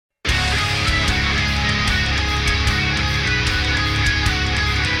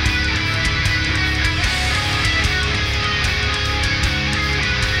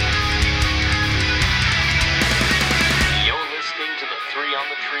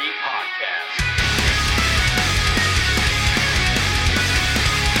Tree Podcast.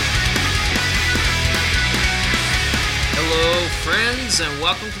 Hello, friends, and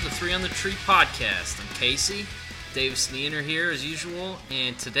welcome to the Three on the Tree Podcast. I'm Casey. Dave Sneaner here as usual,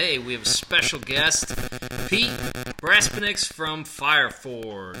 and today we have a special guest, Pete Braspinix from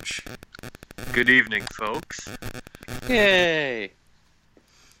Fireforge. Good evening, folks. Yay!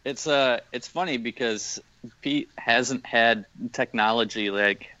 It's funny because Pete hasn't had technology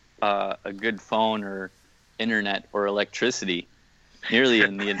like a good phone or internet or electricity nearly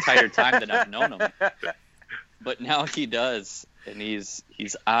in the entire time that I've known him. But now he does, and he's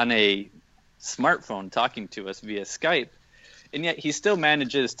on a smartphone talking to us via Skype, and yet he still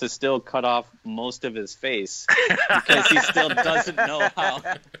manages to still cut off most of his face because he still doesn't know how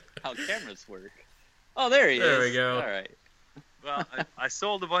cameras work. Oh, there he is. There we go. All right. Well, I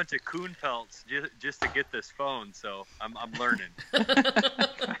sold a bunch of coon pelts just to get this phone, so I'm learning.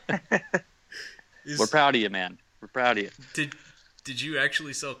 We're proud of you, man. We're proud of you. Did you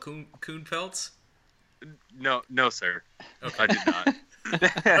actually sell coon pelts? No, sir. Okay. I did not.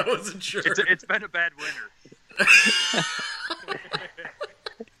 I wasn't sure. It's been a bad winter.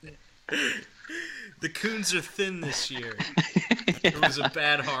 The coons are thin this year. It was a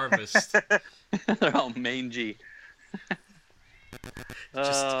bad harvest. They're all mangy.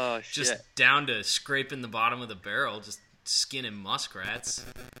 Just down to scraping the bottom of the barrel, just skinning muskrats.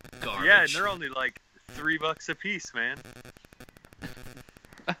 Garbage. Yeah, and they're only like $3 a piece, man.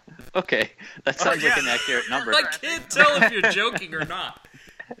 Okay, that sounds like an accurate number. I can't tell if you're joking or not.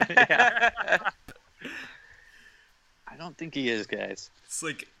 Yeah. I don't think he is, guys. It's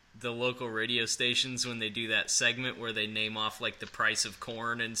like the local radio stations when they do that segment where they name off like the price of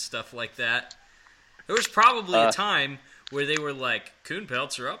corn and stuff like that. There was probably a time where they were like, coon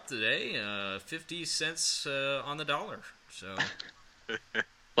pelts are up today, 50 cents on the dollar. So,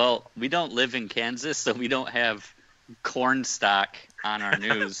 Well, we don't live in Kansas, so we don't have corn stock on our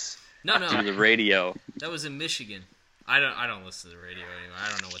news. No. Through the radio. That was in Michigan. I don't listen to the radio anymore. I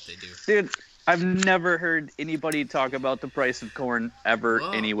don't know what they do. Dude, I've never heard anybody talk about the price of corn ever,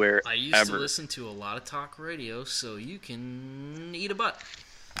 anywhere, I used ever. to listen to a lot of talk radio, so you can eat a butt.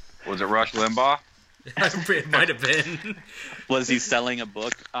 Was it Rush Limbaugh? It might have been. Was he selling a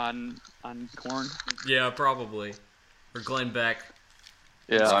book on corn? Yeah, probably. Or Glenn Beck.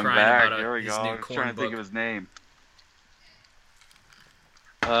 Yeah. I'm crying back. about There we his go. new I was corn trying to think book. of his name.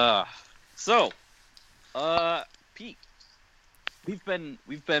 Pete, we've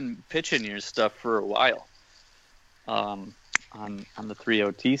been pitching your stuff for a while, on the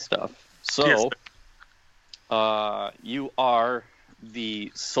 3OT stuff. So, Yes, you are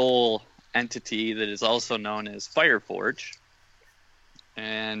the sole entity that is also known as Fireforge,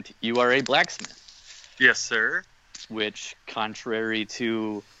 and you are a blacksmith, Yes, sir. which, contrary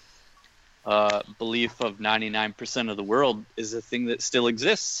to belief of 99% of the world, is a thing that still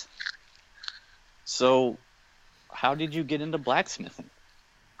exists. So, how did you get into blacksmithing?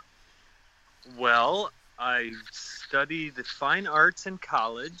 Well, I studied fine arts in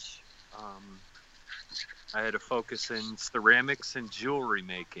college. I had a focus in ceramics and jewelry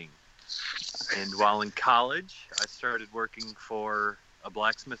making. And while in college, I started working for a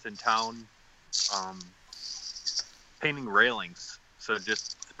blacksmith in town, painting railings. So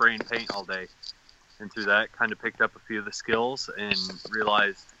just spraying paint all day. And through that, kind of picked up a few of the skills and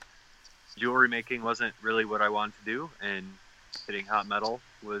realized jewelry making wasn't really what I wanted to do, and hitting hot metal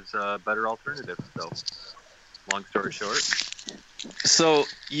was a better alternative. So, long story short. So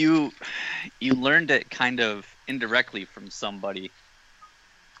you learned it kind of indirectly from somebody.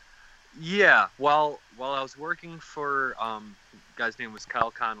 Yeah, while I was working for guy's name was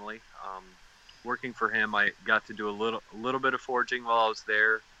Kyle Connolly. Working for him, I got to do a little bit of forging while I was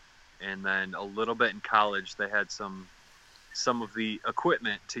there, and then a little bit in college. They had some of the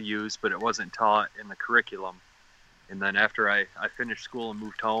equipment to use, but it wasn't taught in the curriculum. And then after I finished school and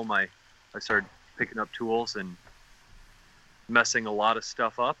moved home, I started picking up tools and messing a lot of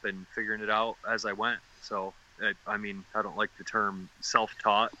stuff up and figuring it out as I went. So, I don't like the term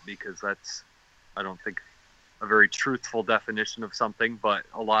self-taught because that's, I don't think, a very truthful definition of something, but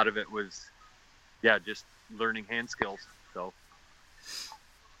a lot of it was, just learning hand skills. So.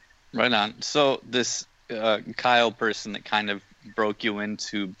 Right on. So this Kyle person that kind of broke you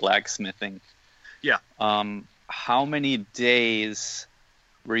into blacksmithing. Yeah. How many days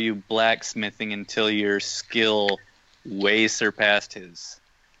were you blacksmithing until your skill way surpassed his?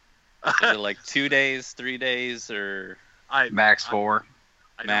 Was it like 2 days, 3 days, or Max 4?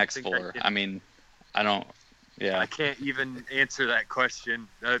 Max 4? I mean, I don't. Yeah. I can't even answer that question.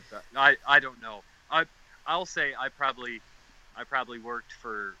 I don't know. I'll say I probably I probably worked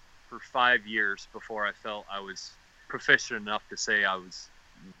for 5 years before I felt I was proficient enough to say I was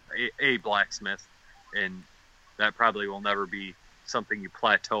a blacksmith, and that probably will never be something you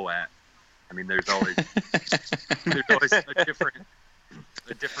plateau at. I mean, there's always a different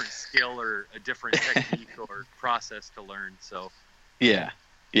skill or a different technique or process to learn. So Yeah,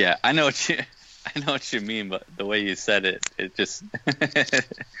 I know what you mean, but the way you said it, it just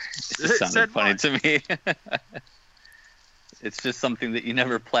sounded funny to me. It's just something that you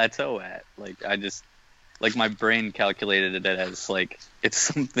never plateau at. Like my brain calculated it as like it's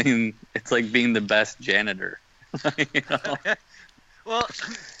something. It's like being the best janitor. You know? Well,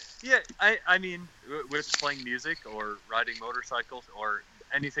 yeah, I mean, with playing music or riding motorcycles or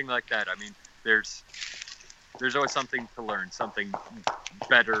anything like that, I mean, there's always something to learn, something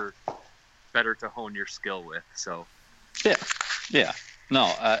better to hone your skill with. So Yeah. No,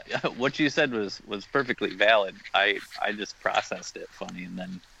 what you said was perfectly valid. I just processed it funny and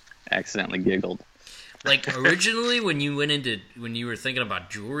then accidentally giggled. Like, originally, when you were thinking about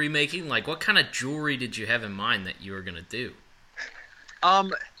jewelry making, like, what kind of jewelry did you have in mind that you were gonna do? I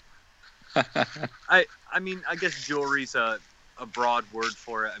mean, I guess jewelry's a broad word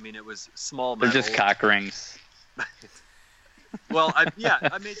for it. I mean, it was small metal. They're just cock rings. Well, I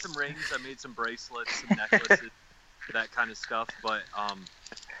made some rings, I made some bracelets, some necklaces, that kind of stuff. But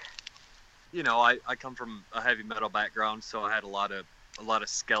you know, I come from a heavy metal background, so I had a lot of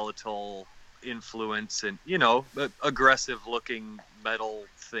skeletal influence and, you know, aggressive looking metal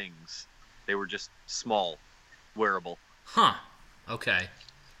things. They were just small, wearable. Huh. Okay.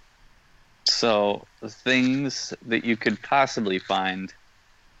 So the things that you could possibly find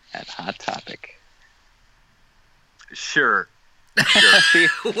at Hot Topic. Sure.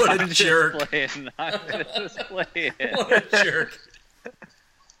 What a jerk. I'm just playing. What a jerk.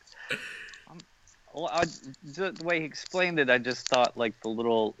 Well, the way he explained it, I just thought like the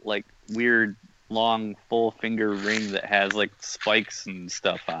little like weird long full finger ring that has like spikes and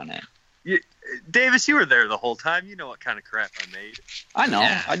stuff on it. Davis, you were there the whole time. You know what kind of crap I made. I know.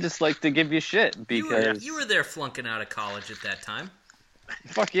 Yeah. I just like to give you shit because You were there flunking out of college at that time.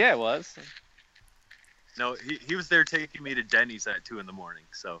 fuck yeah, it was. No, he was there taking me to Denny's at 2 a.m.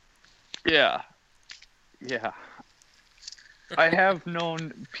 So Yeah. I have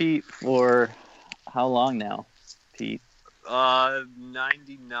known Pete for how long now, Pete?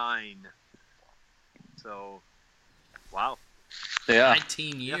 99. So, wow. Yeah.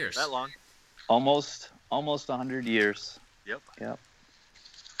 19 years. Yeah, that long. Almost 100 years. Yep.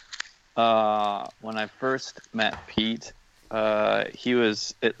 When I first met Pete, he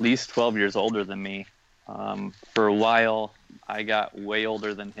was at least 12 years older than me. For a while, I got way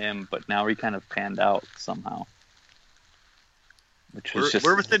older than him, but now we kind of panned out somehow. Which was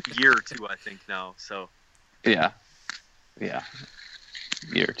We're within a year or two, I think, now. So yeah,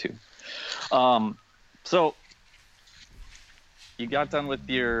 year or two. So you got done with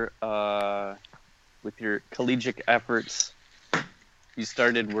your collegiate efforts. You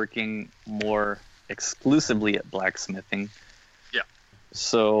started working more exclusively at blacksmithing. Yeah.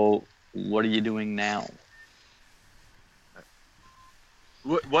 So what are you doing now?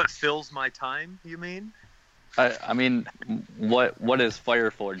 what fills my time, you mean? I mean, what does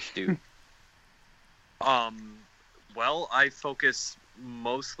Fireforge do? Well, I focus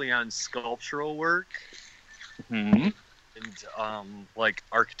mostly on sculptural work Hmm. and like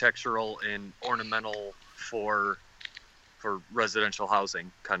architectural and ornamental for residential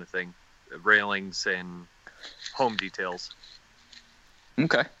housing kind of thing, railings and home details.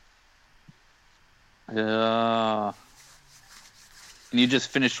 Okay. And you just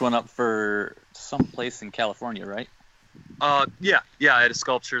finished one up for some place in California, right? Yeah, I had a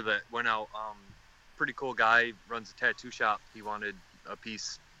sculpture that went out. Pretty cool guy, runs a tattoo shop. He wanted a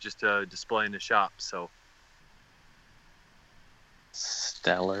piece just to display in the shop, so.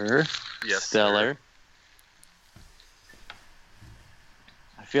 Stellar. Yes, Stellar. sir.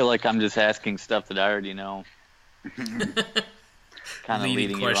 I feel like I'm just asking stuff that I already know. Kind of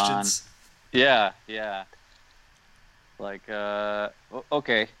leading you on. Yeah. Like,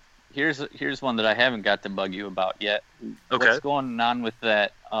 okay. Here's one that I haven't got to bug you about yet. Okay. What's going on with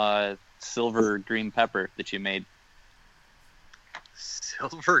that silver green pepper that you made?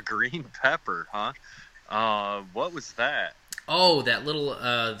 Silver green pepper, huh? What was that? Oh, that little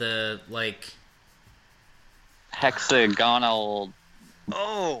the like Hexagonal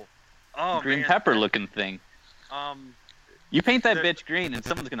Oh, green man. pepper looking thing. You paint that the- bitch green and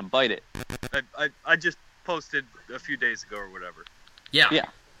someone's gonna bite it. I just posted a few days ago or whatever. yeah.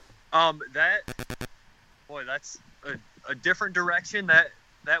 That's a different direction.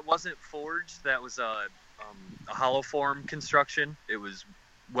 That wasn't forged. That was a a hollow form construction. It was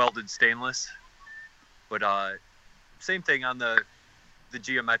welded stainless, but same thing on the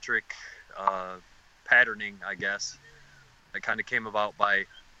geometric patterning, I guess. It kind of came about by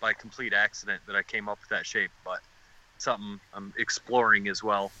complete accident that I came up with that shape, but something I'm exploring as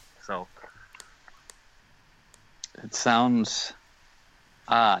well. So It sounds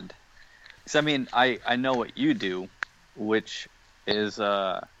odd. 'Cause, I mean, I know what you do, which is,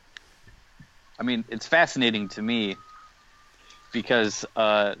 I mean, it's fascinating to me because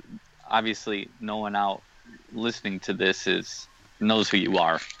obviously no one out listening to this knows who you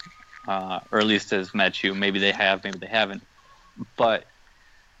are, or at least has met you. Maybe they have, maybe they haven't. But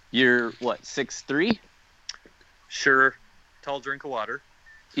you're, what, 6'3"? sure, tall drink of water.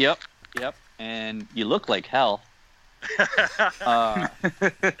 Yep. And you look like hell.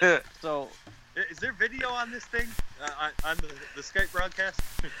 So Is there video on this thing? On the Skype broadcast?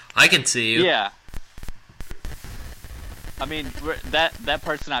 I can see you. yeah. I mean, that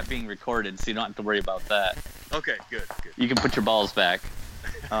part's not being recorded, so you don't have to worry about that. Okay, good. You can put your balls back.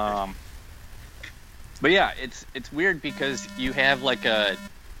 But yeah, it's weird because you have like a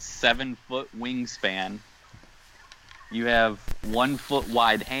 7-foot wingspan. You have 1 foot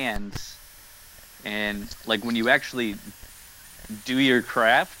wide hands, and like when you actually do your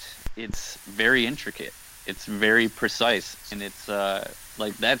craft, it's very intricate. It's very precise, and it's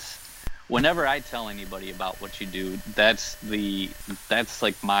like that's whenever I tell anybody about what you do, that's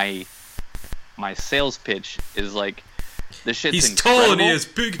like my sales pitch is like the shit's He's incredible. tall and he has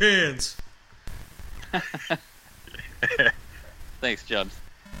big hands. Thanks, Jubs.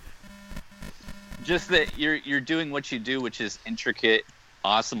 Just that you're doing what you do, which is intricate,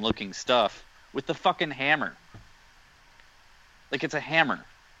 awesome looking stuff with the fucking hammer. Like it's a hammer.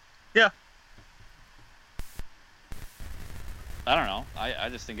 Yeah. I don't know. I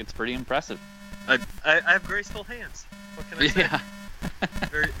just think it's pretty impressive. I have graceful hands. What can I say? Yeah.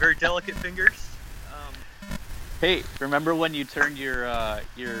 Very, very delicate fingers. Hey, remember when you turned your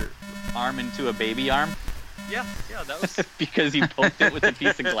arm into a baby arm Yeah, that was because you poked it with a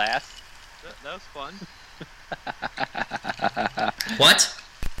piece of glass? that was fun. What?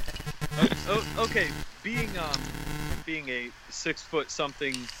 Okay, being a 6 foot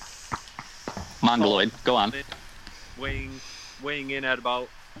something Mongoloid. Go on. weighing in at about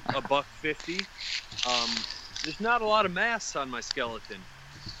 $150. There's not a lot of mass on my skeleton,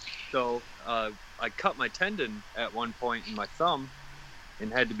 so I cut my tendon at one point in my thumb,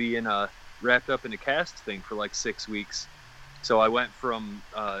 and had to be wrapped up in a cast thing for like 6 weeks. So I went from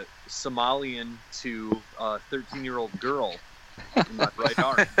Somalian to 13-year-old girl in my right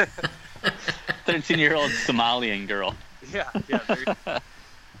arm. 13-year-old Somalian girl. Yeah.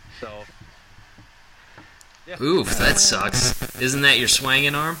 So. Yeah. Oof, that sucks. Isn't that your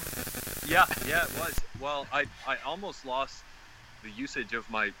swanging arm? Yeah, it was. Well, I almost lost the usage of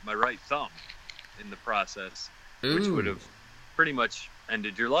my right thumb in the process, which Ooh. would have pretty much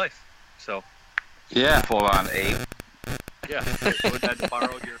ended your life. So, Yeah. Full on ape. yeah, I would have to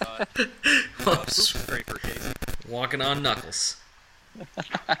borrow your poop scraper case. Walking on knuckles.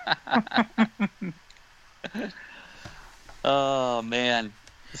 Oh man.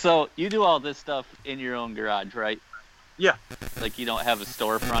 So you do all this stuff in your own garage, right? Yeah. Like you don't have a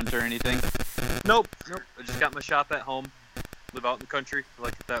storefront or anything? Nope. I just got my shop at home. Live out in the country. I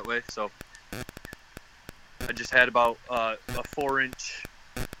like it that way. So I just had about a 4-inch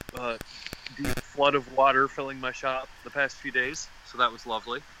deep flood of water filling my shop the past few days. So that was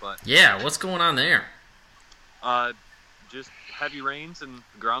lovely. But Yeah, what's going on there? just heavy rains and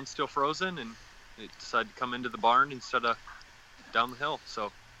the ground's still frozen, and it decided to come into the barn instead of down the hill.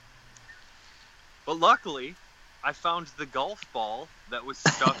 So, but luckily, I found the golf ball that was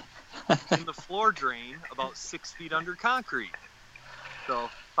stuck in the floor drain about 6 feet under concrete. So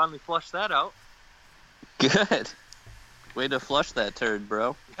finally flushed that out. Good. Way to flush that turd,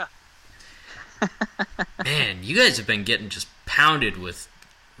 bro. Yeah. Man, you guys have been getting just pounded with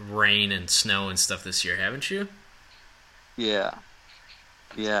rain and snow and stuff this year, haven't you? Yeah.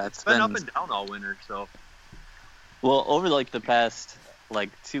 Yeah, It's been up and down all winter. So Well, over like the past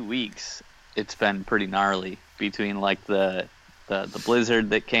 2 weeks, it's been pretty gnarly between like the blizzard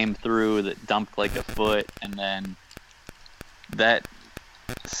that came through that dumped like a foot, and then that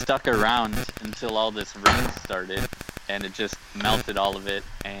stuck around until all this rain started, and it just melted all of it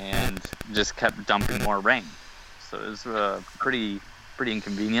and just kept dumping more rain. So it was pretty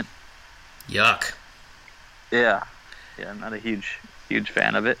inconvenient. Yuck. Yeah, I'm not a huge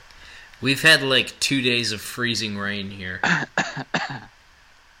fan of it. We've had 2 days of freezing rain here.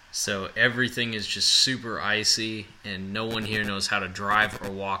 So everything is just super icy, and no one here knows how to drive or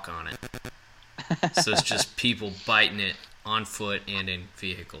walk on it. So it's just people biting it on foot and in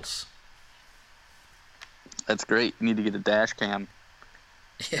vehicles. That's great. You need to get a dash cam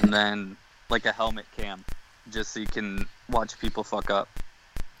and then like a helmet cam, just so you can watch people fuck up.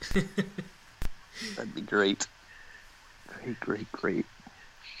 That'd be great. Great.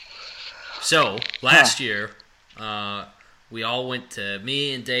 So last year, we all went to,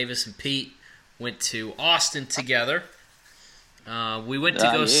 me and Davis and Pete went to Austin together. We went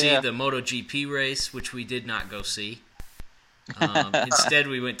to go see the MotoGP race, which we did not go see. Instead,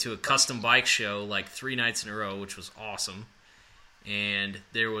 we went to a custom bike show like 3 nights in a row, which was awesome. And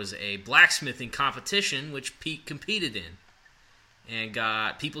there was a blacksmithing competition, which Pete competed in and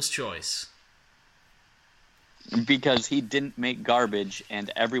got People's Choice. Because he didn't make garbage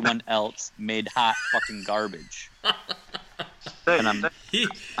and everyone else made hot fucking garbage. And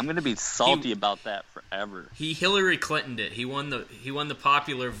I'm going to be salty about that forever. He Hillary Clinton'd it. He won the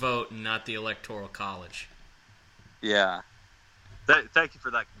popular vote and not the Electoral College. Yeah. Thank you for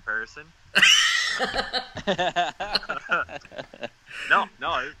that comparison. No,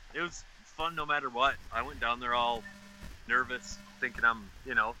 it was fun no matter what. I went down there all nervous, thinking I'm,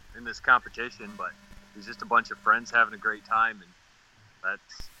 in this competition, but it was just a bunch of friends having a great time, and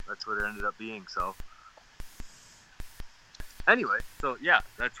that's what it ended up being. So anyway,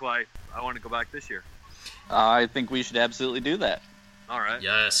 that's why I want to go back this year. I think we should absolutely do that. All right.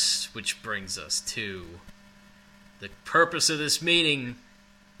 Yes, which brings us to the purpose of this meeting.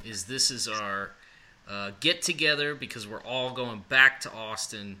 This is our get together because we're all going back to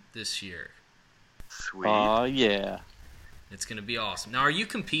Austin this year. Sweet. Oh yeah. It's gonna be awesome. Now, are you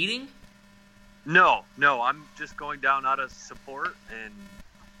competing? No, I'm just going down out of support and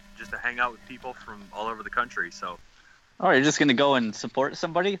just to hang out with people from all over the country. So. Oh, you're just gonna go and support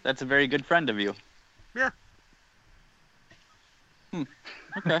somebody? That's a very good friend of you. Yeah. Okay.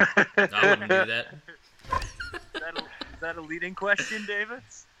 I wouldn't do that. Is that a leading question,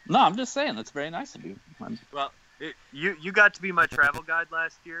 Davis? No, I'm just saying that's very nice of you. Well, you got to be my travel guide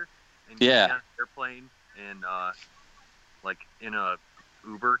last year, and get me on an airplane and like in a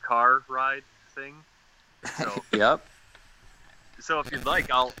Uber car ride thing. So Yep. So if you'd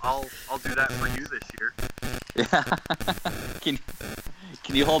like, I'll do that for you this year. Yeah. Can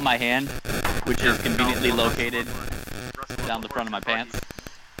you hold my hand, which is conveniently located down the front of my pants?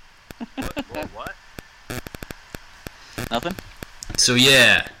 What? Nothing? So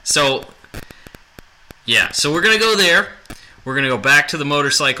we're going to go there. We're going to go back to the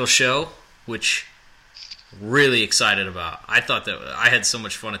motorcycle show, which I'm really excited about. I thought that I had so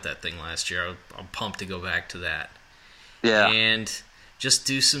much fun at that thing last year. I'm pumped to go back to that. Yeah. And just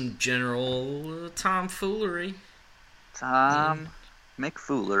do some general tomfoolery.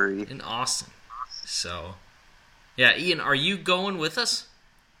 McFoolery. In Austin. So, yeah, Ian, are you going with us?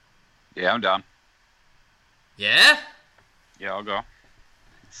 Yeah, I'm down. Yeah? Yeah, I'll go.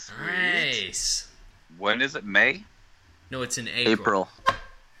 Nice. When is it? May? No, it's in April.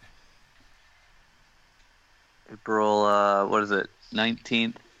 April, what is it?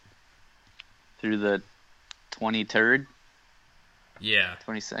 19th through the 23rd? Yeah.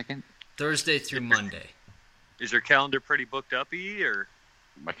 22nd? Thursday through Monday. Is your calendar pretty booked up, E, or?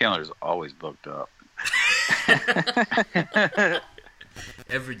 My calendar's always booked up.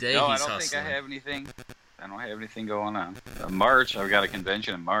 Every day No, I he's don't hustling. think I have anything. I don't have anything going on. March, I've got a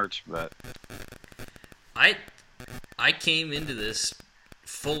convention in March, but I came into this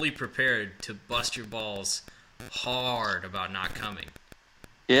fully prepared to bust your balls hard about not coming.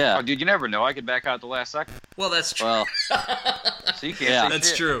 Yeah. oh, dude, you never know. I could back out at the last second, Well, that's true. Well, so you can't. Yeah. say That's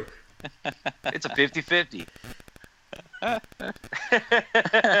shit. true. It's a 50-50.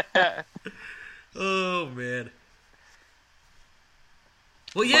 Oh, man.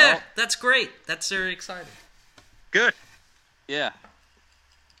 Well, yeah, that's great. That's very exciting. Good. yeah.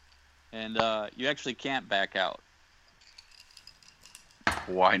 And you actually can't back out.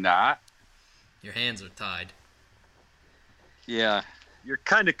 Why not? Your hands are tied. Yeah. You're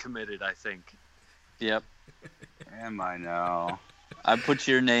kind of committed, I think. Yep. Am I now? I put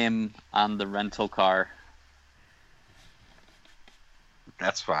your name on the rental car.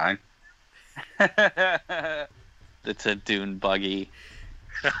 That's fine. It's a dune buggy.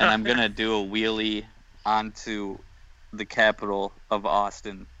 And I'm going to do a wheelie onto the capital of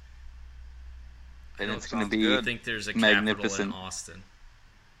Austin. And That it's going to sounds be... I good. don't think there's a capital in Magnificent. Austin.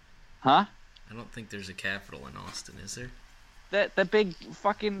 Huh? I don't think there's a capital in Austin, is there? That big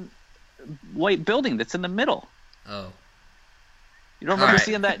fucking white building that's in the middle. Oh. You don't remember Alright.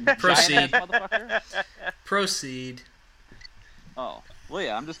 seeing that Proceed. giant motherfucker? Proceed. Oh. Well,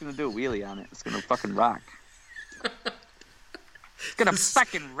 yeah, I'm just going to do a wheelie on it. It's going to fucking rock. It's gonna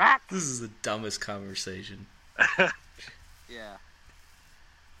fucking rock. This is the dumbest conversation. Yeah.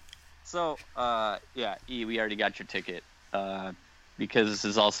 So, yeah, E, we already got your ticket. Because this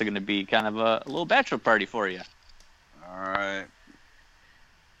is also going to be kind of a little bachelor party for you. All right.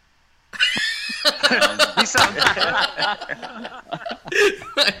 He sounds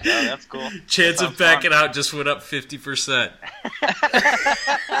Yeah, that's cool. Chance That of sounds backing fun. out just went up 50%.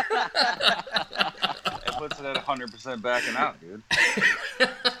 It puts it at 100% backing out, dude.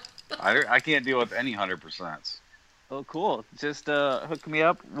 I can't deal with any 100%. Oh, cool. Just hook me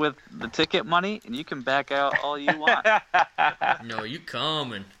up with the ticket money, and you can back out all you want. No, you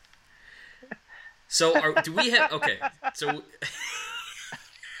coming. So, do we have... Okay, so...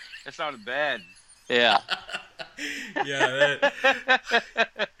 It sounded bad. Yeah. Yeah,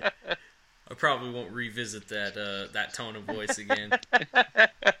 I probably won't revisit that tone of voice again.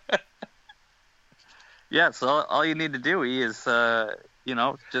 Yeah, so all you need to do, E, is,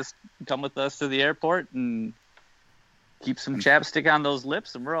 just come with us to the airport and keep some chapstick on those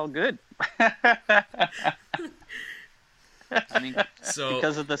lips, and we're all good. I mean, So,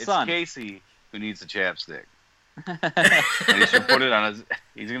 because of the It's sun. Casey who needs the chapstick. And he should put it on his...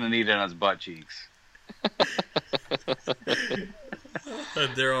 He's going to need it on his butt cheeks.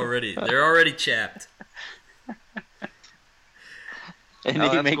 they're already chapped. And Oh, he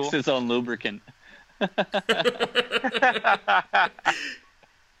that's makes cool. his own lubricant.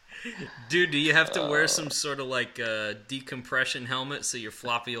 Dude, do you have to wear some sort of like decompression helmet so your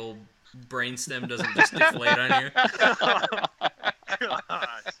floppy old brainstem doesn't just deflate on you?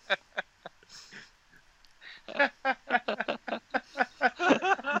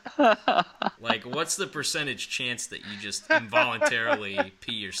 Like, what's the percentage chance that you just involuntarily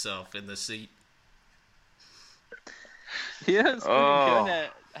pee yourself in the seat? Yeah, it's pretty Oh. good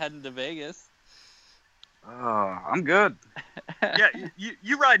at heading to Vegas. Oh, I'm good. Yeah,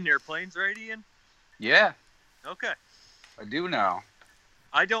 you riding airplanes, right, Ian? Yeah, Okay. I do now.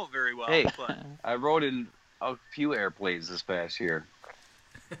 I don't very well, Hey. but I rode in a few airplanes this past year.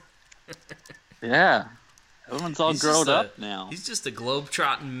 Yeah. Everyone's all He's grown just up now. He's just a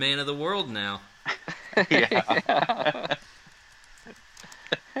globe-trotting man of the world now. Yeah.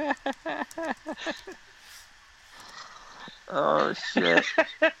 Oh, shit.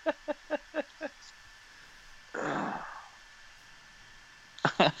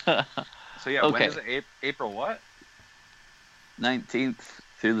 So yeah, Okay. when is it? April what? 19th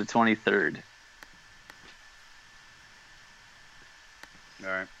through the 23rd. All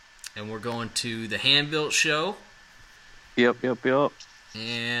right. And we're going to the Hand-Built Show, Yep. and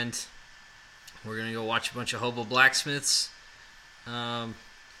we're going to go watch a bunch of hobo blacksmiths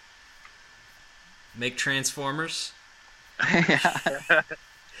make Transformers.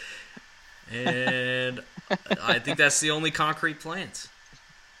 And I think that's the only concrete plans.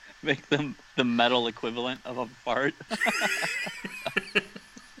 Make them the metal equivalent of a fart.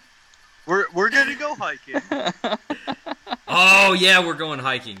 we're gonna go hiking. Oh yeah, we're going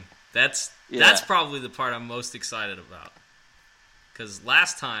hiking. That's Yeah. probably the part I'm most excited about. Because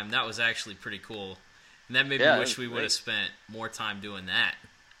last time that was actually pretty cool, and that made Yeah, me it wish was we would great. have spent more time doing that.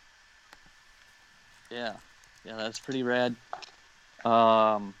 Yeah, that's pretty rad.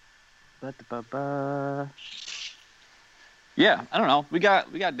 Yeah, I don't know. We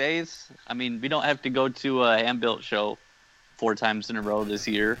got days. I mean, we don't have to go to a hand-built show 4 times in a row this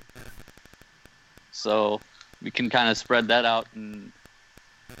year, so we can kind of spread that out and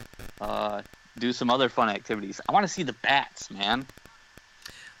do some other fun activities. I want to see the bats, man.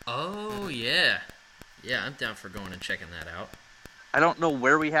 Oh yeah, yeah, I'm down for going and checking that out. I don't know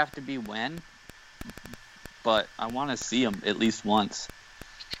where we have to be when, but I want to see them at least once.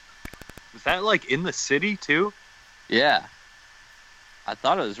 Was that like in the city too? Yeah. I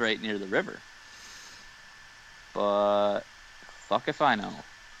thought it was right near the river. But fuck if I know.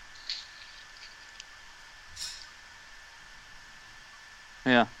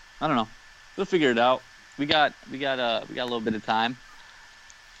 Yeah, I don't know. We'll figure it out. We got a little bit of time.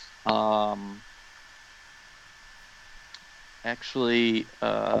 Actually,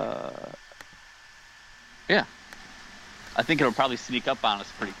 yeah. I think it'll probably sneak up on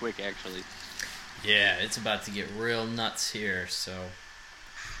us pretty quick, actually. Yeah, it's about to get real nuts here, so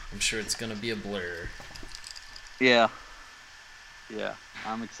I'm sure it's gonna be a blur. Yeah. Yeah,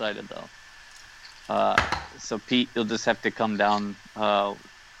 I'm excited though. So Pete, you'll just have to come down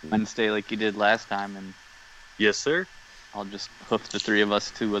Wednesday like you did last time, and Yes, sir. I'll just hoof the 3 of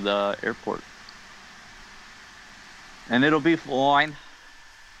us to the airport. And it'll be fine.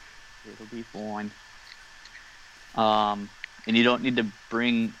 It'll be fine. And you don't need to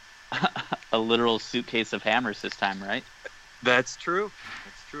bring a literal suitcase of hammers this time, right? That's true.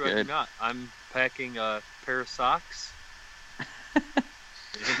 That's true. I do Good. not. I'm packing a pair of socks. And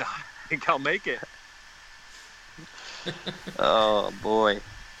I think I'll make it. Oh boy.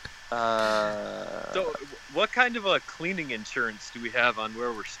 So, what kind of a cleaning insurance do we have on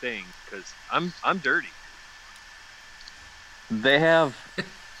where we're staying? Because I'm dirty. They have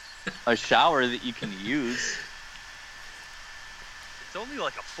a shower that you can use. It's only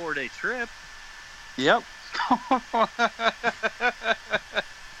like a 4-day trip. Yep.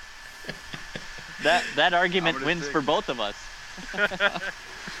 That argument gonna wins say- for both of us.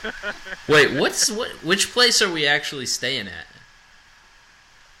 Wait, which place are we actually staying at?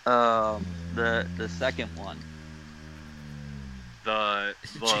 The second one. The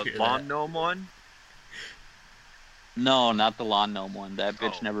Did you hear lawn that? gnome one. No, not the lawn gnome one. That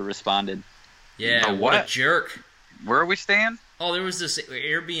bitch Oh. never responded. Yeah, The what a what? jerk. Where are we staying? Oh, there was this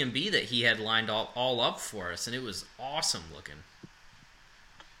Airbnb that he had lined all up for us, and it was awesome looking.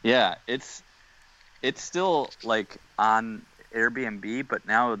 Yeah, it's still like on Airbnb, but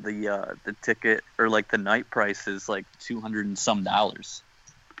now the ticket or like the night price is like $200 and some.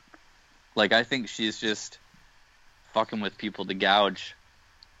 Like I think she's just fucking with people to gouge,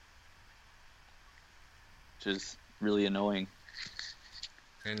 which is really annoying.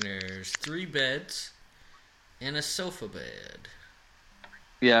 And there's 3 beds and a sofa bed.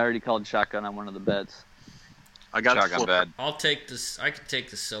 Yeah, I already called shotgun on one of the beds. I got a Shotgun floor. bed. I'll take this. I could take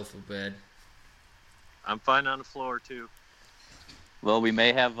the sofa bed. I'm fine on the floor too. Well, we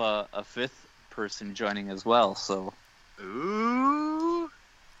may have a 5th person joining as well, so Ooh.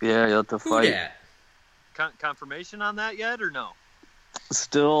 yeah, you'll have to Who fight. dat? Confirmation on that yet or no?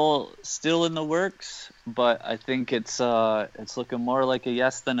 Still in the works, but I think it's looking more like a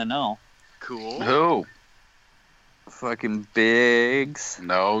yes than a no. Cool. Who? Fucking Biggs.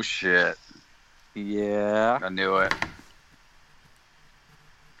 No shit. Yeah. I knew it.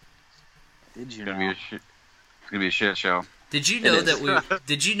 Did you It's gonna know? be a shit show. Did you know is. that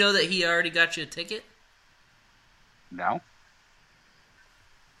Did you know that he already got you a ticket? No,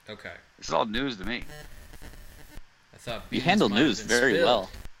 Okay, it's all news to me. I thought You beans handle might have news been very spilled. well.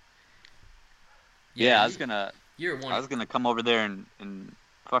 Yeah, I was you- gonna You're one. I was gonna come over there and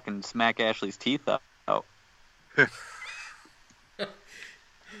fucking smack Ashley's teeth out.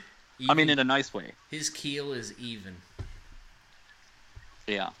 I mean, in a nice way. his keel is even.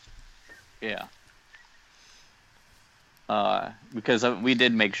 Yeah. Yeah. Because we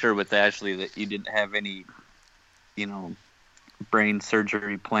did make sure with Ashley that you didn't have any, brain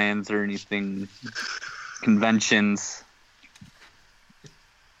surgery plans or anything, conventions,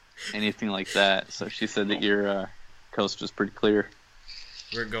 anything like that. So she said that your coast was pretty clear.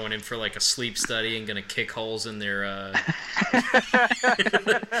 We're going in for like a sleep study and gonna kick holes in their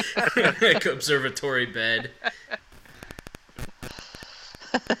observatory bed.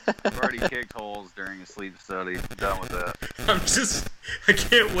 I've already kicked holes during a sleep study. Done with that. I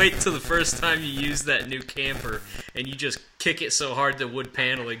can't wait till the first time you use that new camper and you just kick it so hard the wood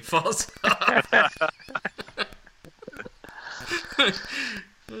paneling falls off.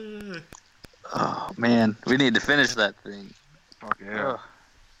 Oh man, we need to finish that thing. Fuck yeah. Ugh.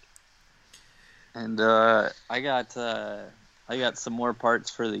 And I got some more parts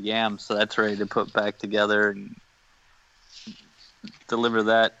for the YAM, so that's ready to put back together and deliver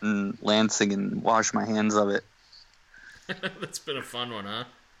that in Lansing and wash my hands of it. That's been a fun one,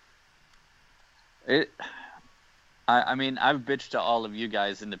 huh? I mean, I've bitched to all of you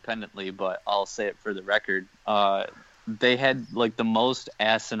guys independently, but I'll say it for the record. They had like the most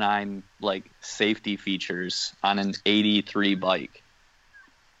asinine like safety features on an 83 bike.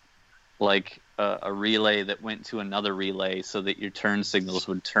 Like a relay that went to another relay so that your turn signals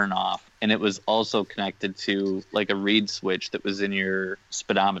would turn off. And it was also connected to like a reed switch that was in your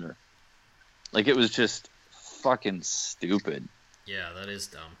speedometer. Like it was just fucking stupid. Yeah, that is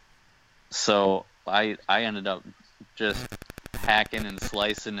dumb. So I ended up just hacking and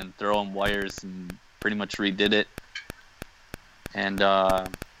slicing and throwing wires and pretty much redid it. And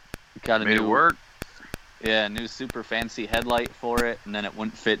got a Made new it work. Yeah, a new super fancy headlight for it, and then it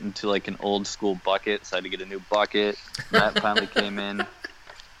wouldn't fit into like an old school bucket, so I had to get a new bucket. That finally came in.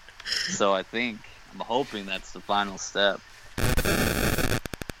 So I'm hoping that's the final step.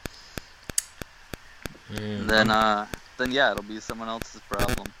 Then yeah, it'll be someone else's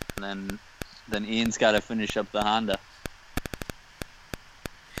problem. And then Ian's got to finish up the Honda.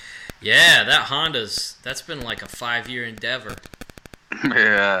 Yeah, that's been like a 5-year endeavor.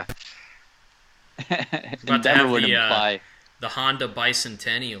 Yeah. About to Endeavor have would the, imply. The Honda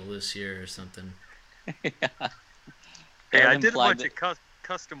Bicentennial this year or something. Hey, That I did a implied bunch of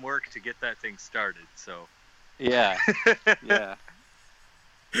custom work to get that thing started, so Yeah. Yeah.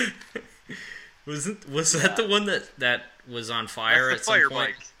 Was that the one that was on fire That's at the some fire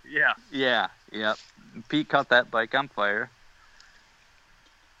point? bike. Yeah. Yeah. Yep. Pete caught that bike on fire.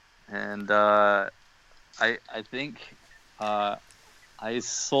 And I think I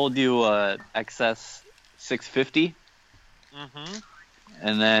sold you a XS 650, Mm-hmm.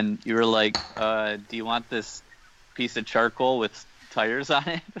 and then you were like, "Do you want this piece of charcoal with tires on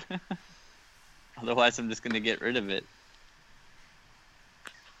it? Otherwise, I'm just gonna get rid of it."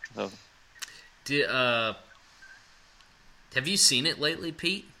 So Have you seen it lately,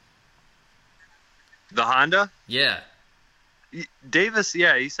 Pete? The Honda? Yeah. Davis,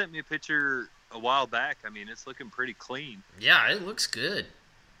 yeah, he sent me a picture a while back. I mean, it's looking pretty clean. Yeah, it looks good.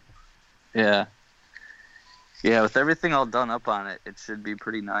 yeah, with everything all done up on it, it should be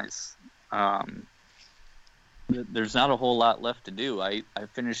pretty nice. There's not a whole lot left to do. I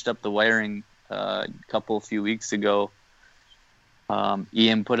finished up the wiring a few weeks ago.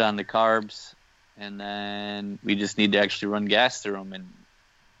 Ian put on the carbs, and then we just need to actually run gas through them and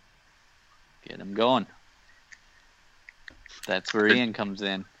get them going. That's where Ian comes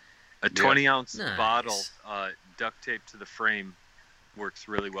in. A 20-ounce Nice. bottle duct taped to the frame works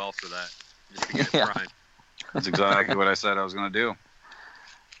really well for that, just to get it Yeah. primed. That's exactly what I said I was going to do.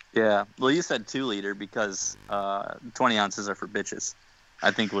 Yeah. Well, you said 2 liter because 20 ounces are for bitches.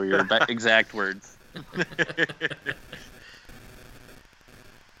 I think were your exact words.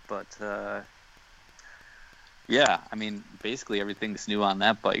 But yeah, I mean, basically everything's new on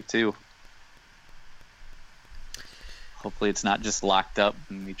that bike too. Hopefully, it's not just locked up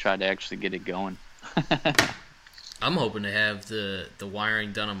and we try to actually get it going. I'm hoping to have the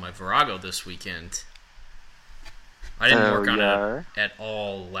wiring done on my Virago this weekend. I didn't work on it at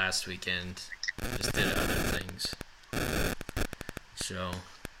all last weekend. Just did other things. So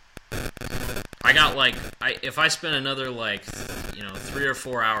I got if I spent another 3 or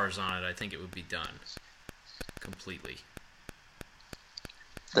 4 hours on it, I think it would be done completely.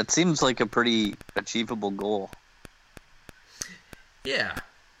 That seems like a pretty achievable goal. Yeah.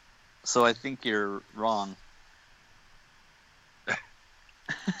 So I think you're wrong.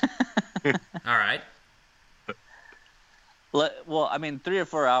 All right. Well, I mean, 3 or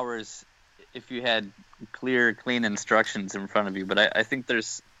 4 hours if you had clean instructions in front of you, but I think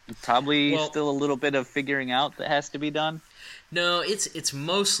there's probably still a little bit of figuring out that has to be done. No, it's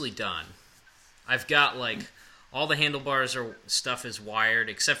mostly done. I've got all the handlebars stuff is wired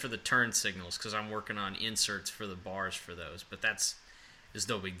except for the turn signals because I'm working on inserts for the bars for those, but is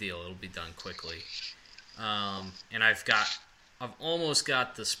no big deal. It'll be done quickly. And I've almost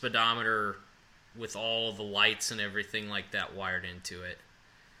got the speedometer with all the lights and everything like that wired into it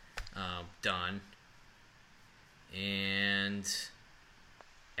done. And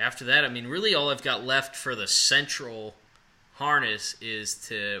after that, I mean, really all I've got left for the central harness is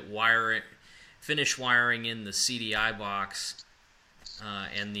to finish wiring in the CDI box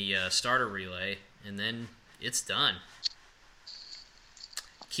and the starter relay, and then it's done.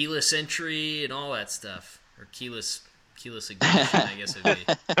 Keyless entry and all that stuff, or keyless ignition, I guess it'd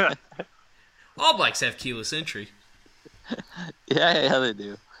be. All bikes have keyless entry. Yeah, they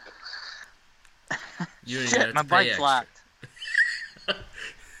do. You don't even Shit, have my to pay bike's extra. locked.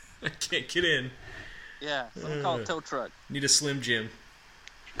 I can't get in. Yeah, someone call a tow truck. Need a Slim Jim.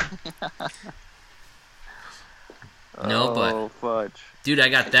 No, but Oh, fudge. dude, I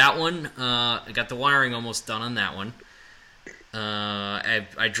got that one. I got the wiring almost done on that one.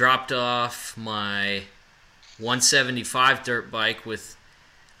 I dropped off my 175 dirt bike with.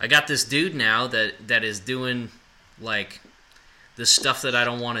 I got this dude now that is doing the stuff that I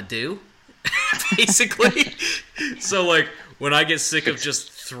don't want to do, basically. So when I get sick of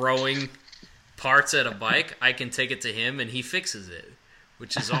just throwing parts at a bike, I can take it to him and he fixes it,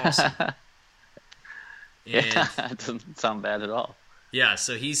 which is awesome. Yeah, it doesn't sound bad at all. Yeah,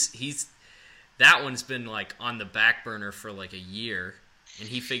 so he's that one's been on the back burner for a year, and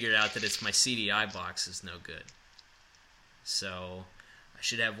he figured out that it's my CDI box is no good. So I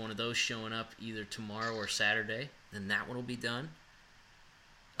should have one of those showing up either tomorrow or Saturday. Then that one will be done.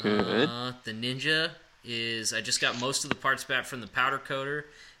 Good. The Ninja I just got most of the parts back from the powder coater.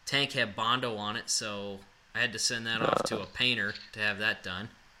 Tank had Bondo on it, so I had to send that off to a painter to have that done.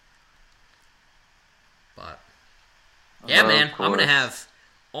 But yeah, man, I'm gonna have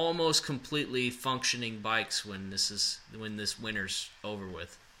almost completely functioning bikes when this winter's over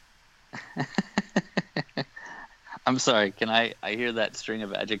with. I'm sorry, can I hear that string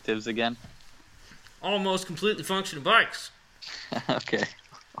of adjectives again? Almost completely functioning bikes. Okay,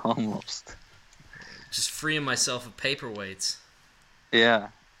 almost. Just freeing myself of paperweights. Yeah.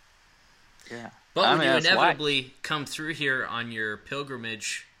 But I when mean, you that's why. inevitably come through here on your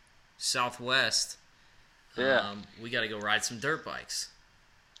pilgrimage southwest, Yeah. we got to go ride some dirt bikes.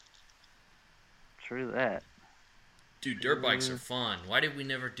 True that. Dude, dirt bikes are fun. Why did we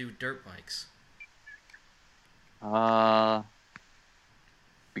never do dirt bikes?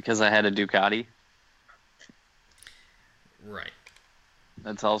 Because I had a Ducati. Right.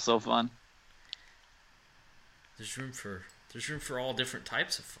 That's also fun. There's room for all different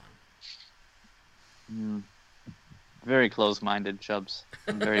types of fun. Very close-minded, Chubbs.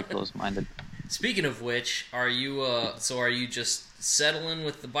 I'm very close-minded. Speaking of which, are you just settling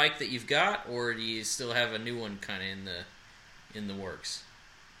with the bike that you've got, or do you still have a new one kind of in the works?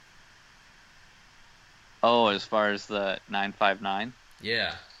 Oh, as far as the 959?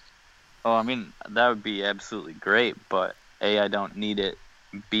 Yeah. Oh, I mean, that would be absolutely great, but A, I don't need it.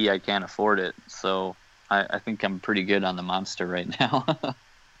 B, I can't afford it. So I think I'm pretty good on the Monster right now.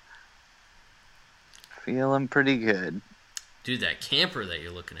 Feeling pretty good. Dude, that camper that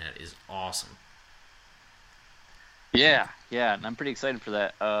you're looking at is awesome. Yeah, and I'm pretty excited for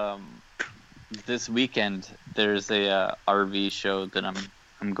that. This weekend, there's a RV show that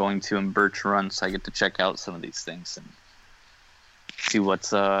I'm going to in Birch Run, so I get to check out some of these things and see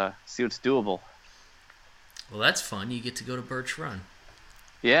what's doable. Well, that's fun. You get to go to Birch Run.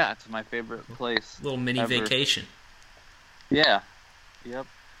 Yeah, it's my favorite place. Little mini ever. vacation. Yeah. Yep.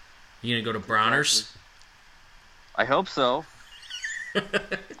 You gonna go to Bronner's? I hope so.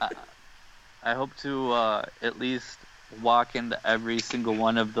 I hope to at least walk into every single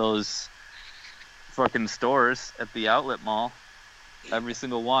one of those fucking stores at the outlet mall. Every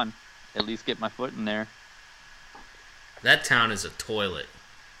single one. At least get my foot in there. That town is a toilet.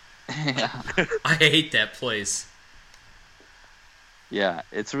 Yeah. I hate that place. Yeah,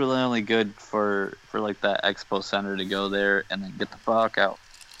 it's really only good for like that expo center to go there and then get the fuck out.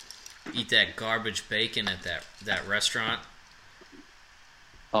 Eat that garbage bacon at that restaurant.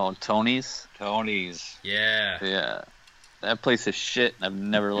 Oh, Tony's? Tony's. Yeah. Yeah. That place is shit and I've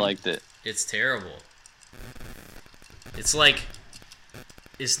never liked it. It's terrible. It's like,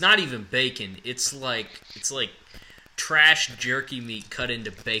 it's not even bacon. It's like trash jerky meat cut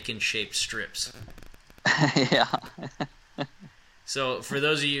into bacon-shaped strips. Yeah. So, for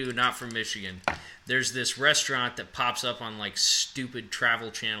those of you not from Michigan, there's this restaurant that pops up on like stupid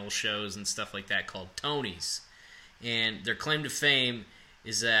Travel Channel shows and stuff like that called Tony's. And their claim to fame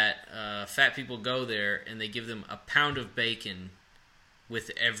is that fat people go there and they give them a pound of bacon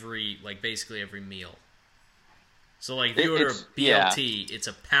with basically every meal. So, like, if you order a BLT, it's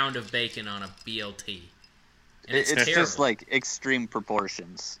a pound of bacon on a BLT. And it's terrible. just like extreme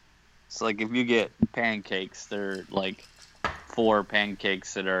proportions. So, like, if you get pancakes, they're like 4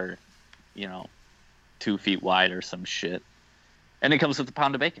 pancakes that are, 2 feet wide or some shit. And it comes with a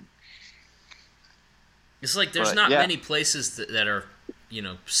pound of bacon. It's like there's not many places that are,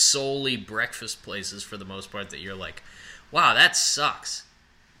 solely breakfast places for the most part that you're like, wow, that sucks.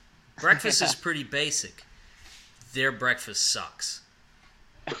 Breakfast is pretty basic. Their breakfast sucks.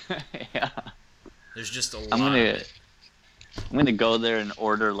 Yeah. There's just a lot of it. I'm gonna go there and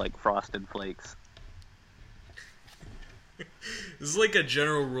order like Frosted Flakes. This is like a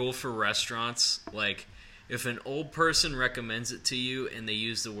general rule for restaurants. Like, if an old person recommends it to you and they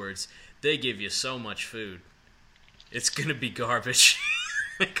use the words, they give you so much food, it's gonna be garbage.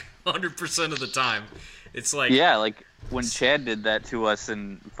 Like 100% of the time. It's like, yeah, like when Chad did that to us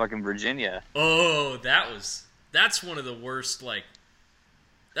in fucking Virginia. Oh, that's one of the worst.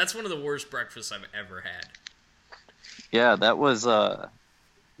 That's one of the worst breakfasts I've ever had. Yeah, that was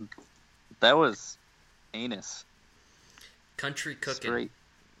anus. Country cooking. Straight.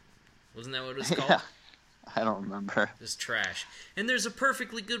 Wasn't that what it was called? Yeah, I don't remember. It's trash. And there's a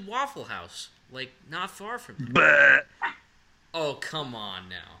perfectly good Waffle House, like not far from here. But Oh, come on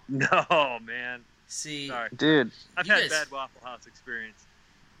now. no, man. See, Sorry, Dude, I've You had guys- bad Waffle House experience.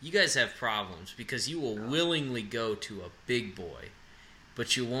 you guys have problems because you will willingly go to a Big Boy,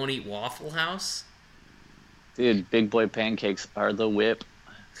 but you won't eat Waffle House? Big Boy pancakes are the whip.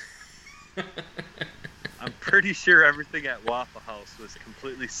 I'm pretty sure everything at Waffle House was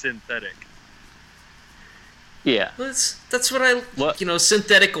completely synthetic. Yeah. That's what I... What?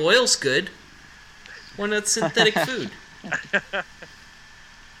 Synthetic oil's good. Why not synthetic food?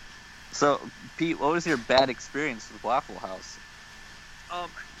 So, Pete, what was your bad experience with Waffle House?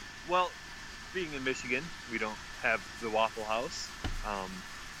 Well, being in Michigan, we don't have the Waffle House.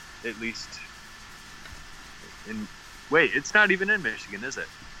 At least wait, it's not even in Michigan, is it?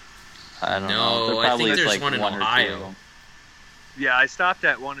 I don't No, know. There I think probably is, there's like one in or two of Ohio. them. Yeah, I stopped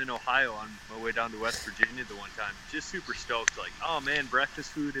at one in Ohio on my way down to West Virginia the one time. Just super stoked. Like, oh man,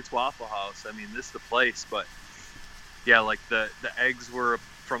 breakfast food, it's Waffle House. I mean, this is the place. But yeah, like the eggs were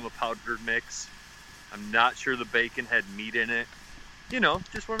from a powdered mix. I'm not sure the bacon had meat in it. You know,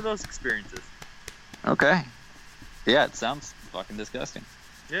 just one of those experiences. Okay. Yeah, it sounds fucking disgusting.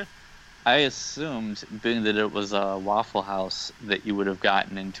 Yeah. I assumed, being that it was a Waffle House, that you would have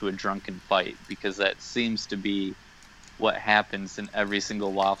gotten into a drunken fight, because that seems to be what happens in every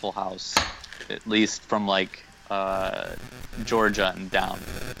single Waffle House, at least from like Georgia and down.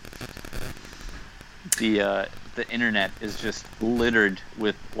 The internet is just littered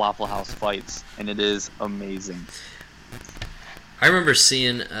with Waffle House fights, and it is amazing. I remember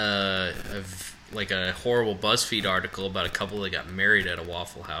seeing like a horrible BuzzFeed article about a couple that got married at a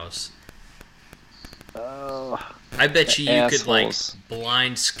Waffle House. Oh, I bet you could like assholes.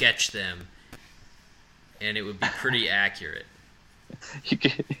 blind sketch them, and it would be pretty accurate. You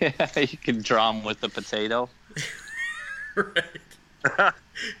can draw them with a potato. Right.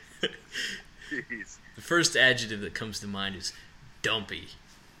 Jeez. The first adjective that comes to mind is dumpy.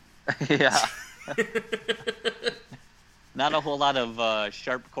 Yeah. Not a whole lot of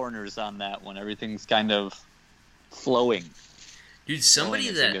sharp corners on that one. Everything's kind of flowing. Dude, Flowing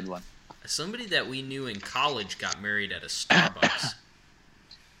is a good one. somebody that we knew in college got married at a Starbucks.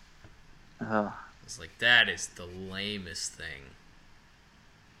 I was like, that is the lamest thing.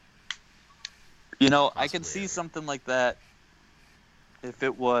 You know, I could Possibly see ever. something like that if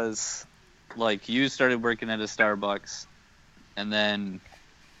it was like you started working at a Starbucks and then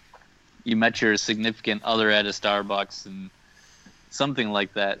you met your significant other at a Starbucks and something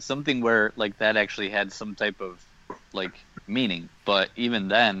like that. Something where like that actually had some type of like meaning. But even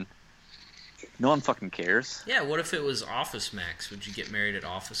then, no one fucking cares. Yeah, what if it was Office Max? Would you get married at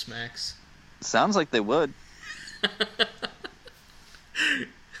Office Max? Sounds like they would.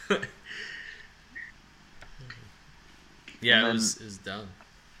 Yeah, And it then- was dumb.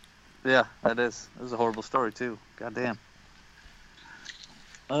 Yeah, that is. It was a horrible story too. Goddamn.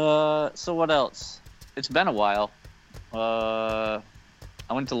 So what else? It's been a while. I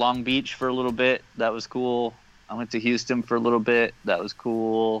went to Long Beach for a little bit. That was cool. I went to Houston for a little bit. That was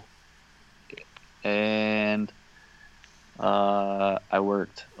cool. And I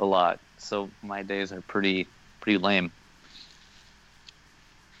worked a lot. So my days are pretty lame.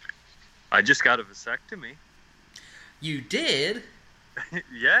 I just got a vasectomy. You did?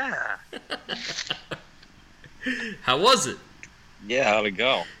 Yeah. How was it? Yeah, how'd it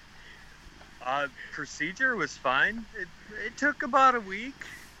go? Procedure was fine. It took about a week.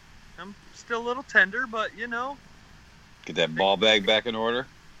 I'm still a little tender, but you know. Get that ball bag back in order?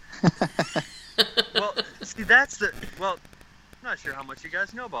 Well, see, well, I'm not sure how much you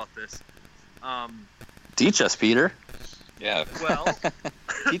guys know about this. Teach us, Peter. Yeah. Well,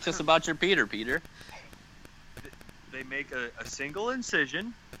 Teach us about your Peter. they make a single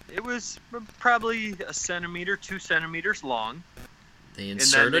incision. It was probably a centimeter, 2 centimeters long. They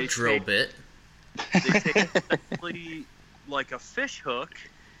insert they a drill take- bit. They take essentially like a fish hook,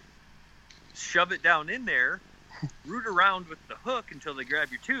 shove it down in there, root around with the hook until they grab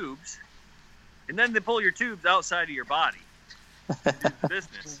your tubes, and then they pull your tubes outside of your body. Do the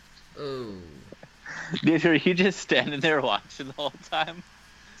business. Oh. Dude, are you just standing there watching the whole time?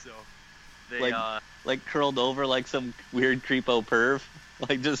 So they Like curled over like some weird creepo perv?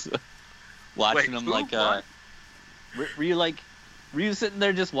 Like just watching Wait, them who? like What? were you sitting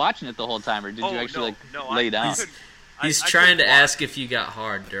there just watching it the whole time, or did you actually lay down? He's I trying to couldn't ask if you got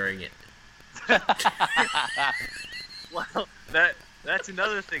hard during it. Well, that's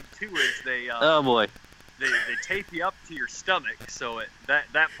another thing too. Is they Oh boy. they tape you up to your stomach, so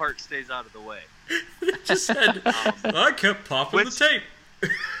that part stays out of the way. Just said, I kept popping Which- the tape.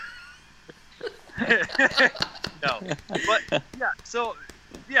 No, but yeah. So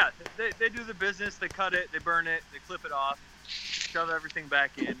yeah, they do the business. They cut it, they burn it, they clip it off, shove everything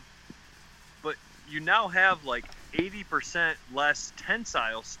back in. But you now have like 80% less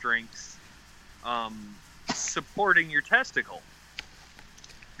tensile strength supporting your testicle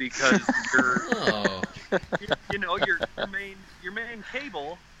because Oh. your main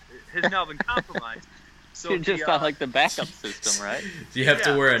cable has now been compromised. So You're just on like the backup system, right? Do you have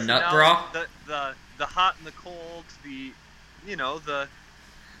to wear a so nut now bra? The hot and the cold, the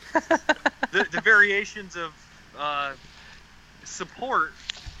the variations of support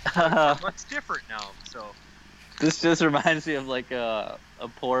are much different now. So This just reminds me of like a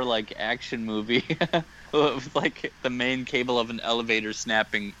poor like action movie of like the main cable of an elevator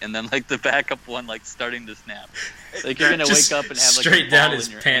snapping and then like the backup one like starting to snap. Like you're gonna Just wake up and have like straight a down ball his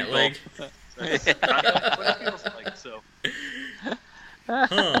in your pant ankle. leg. that's kind of what it feels like. So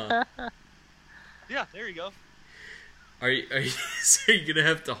Huh. Yeah, there you go. Are you so you're gonna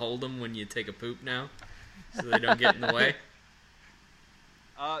have to hold them when you take a poop now, so they don't get in the way?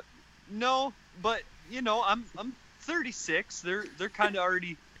 No, but I'm 36. They're kind of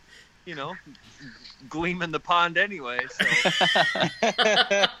already, gleaming the pond anyway. So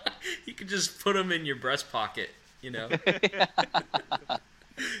You could just put them in your breast pocket,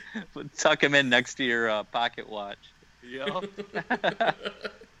 Tuck him in next to your pocket watch. yeah.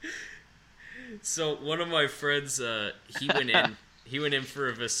 So one of my friends, he went in for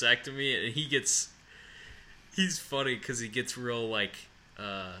a vasectomy, and he's funny because he gets real like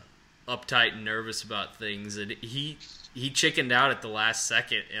uptight and nervous about things, and he chickened out at the last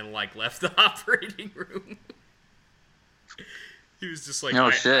second and like left the operating room. He was just like, "No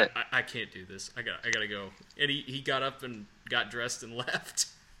shit, I can't do this. I gotta go." And he got up and got dressed and left.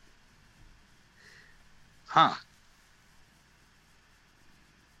 Huh?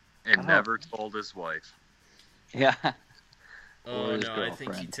 And never told his wife. Yeah. Oh Or his no, I think he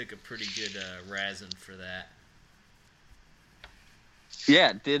girlfriend. took a pretty good razzing for that.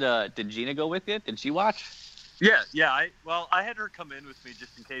 Yeah. Did Gina go with you? Did she watch? Yeah. I had her come in with me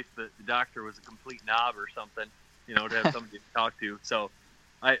just in case the doctor was a complete knob or something, to have somebody to talk to. So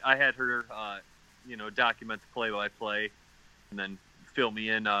I had her, document the play-by-play and then fill me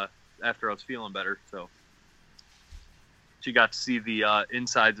in after I was feeling better. So she got to see the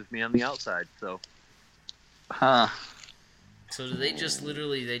insides of me on the outside. So. Huh. So do they just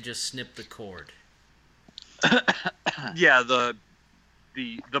snip the cord? Yeah, the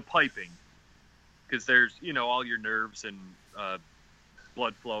piping, because there's all your nerves and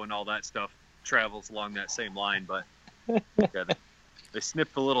blood flow and all that stuff travels along that same line, but yeah, they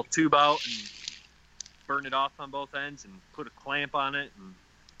snip the little tube out and burn it off on both ends and put a clamp on it and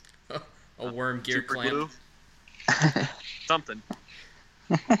A worm gear super clamp. glue. Something.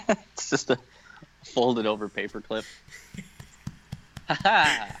 It's just a folded over paper clip.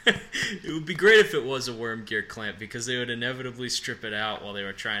 It would be great if it was a worm gear clamp, because they would inevitably strip it out while they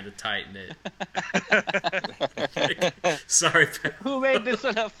were trying to tighten it. Sorry, pal. Who made this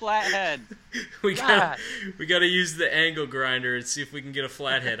with a flathead? we God. gotta use the angle grinder and see if we can get a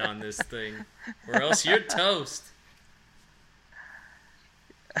flathead on this thing, or else you're toast.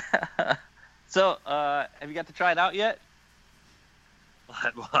 So, have you got to try it out yet?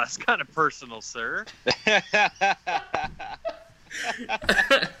 Well, that's kind of personal, sir.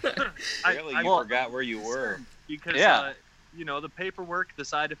 Really, you forgot where you were. Because Yeah. the paperwork, the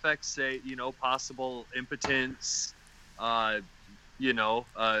side effects say possible impotence, chronic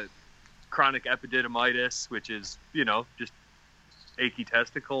epididymitis, which is just achy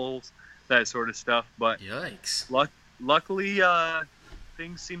testicles, that sort of stuff. But Yikes. luckily,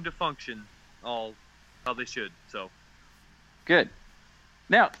 things seem to function all how they should. So Good.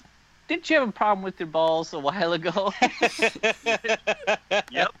 Now, didn't you have a problem with your balls a while ago?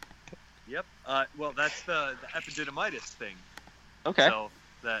 yep. Well, that's the epididymitis thing. Okay. So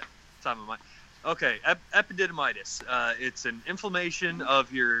that's on my mind. Okay, epididymitis. It's an inflammation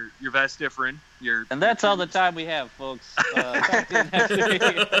of your vas deferens. And that's all the time we have, folks. Talk to you next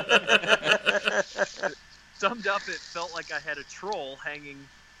week. Summed up, it felt like I had a troll hanging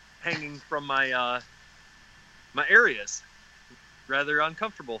from my my areas. Rather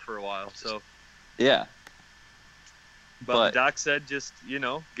uncomfortable for a while. So, Yeah. but the doc said just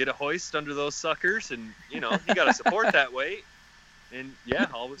get a hoist under those suckers, and you got to support that weight. And yeah,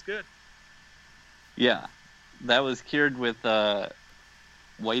 all was good. Yeah. That was cured with whitey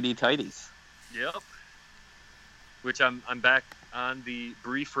tighties. Yep. Which I'm back on the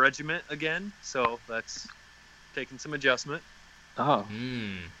brief regiment again, so that's taking some adjustment. Oh.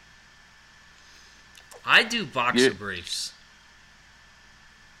 I do boxer briefs.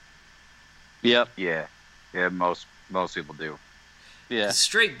 Yep. Yeah, most people do. Yeah. The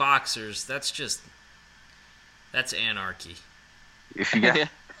straight boxers, that's anarchy. If you got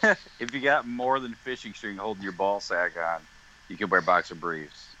if you got more than fishing string holding your ball sack on, you can wear boxer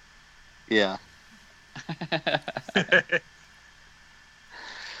briefs. Yeah.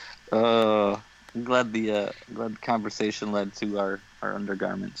 I'm glad the conversation led to our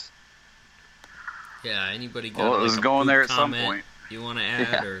undergarments. Yeah, anybody got Well, it was a going poop there at some comment point. you want to add?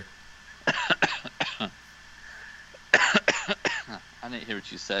 Yeah. Or I didn't hear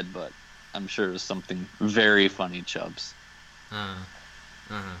what you said, but I'm sure it was something very funny, Chubbs.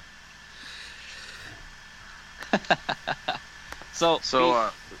 So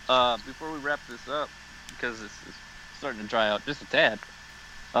Pete, before we wrap this up, because it's starting to dry out just a tad,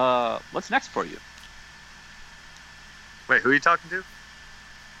 what's next for you? Wait, who are you talking to?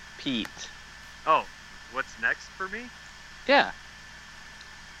 Pete. Oh, what's next for me? Yeah.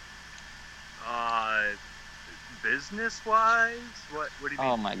 business wise? What do you mean?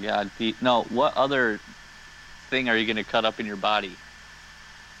 Oh my God, Pete. No, what other thing are you going to cut up in your body?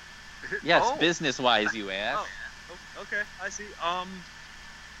 Yes, Oh. business wise, you ask. Oh, okay, I see. I'm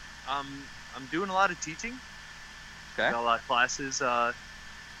doing a lot of teaching. Okay. Got a lot of classes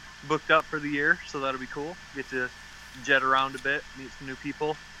booked up for the year, so that'll be cool. Get to jet around a bit, meet some new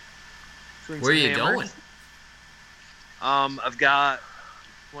people. Swing Where are some you hammers. going? I've got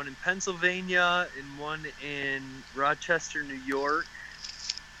one in Pennsylvania and one in Rochester, New York,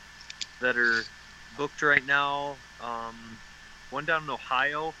 that are booked right now. One down in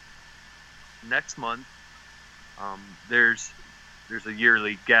Ohio next month. There's a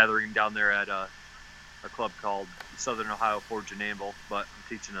yearly gathering down there at a club called Southern Ohio Forge and Anvil, but I'm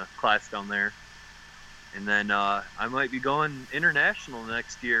teaching a class down there. And then I might be going international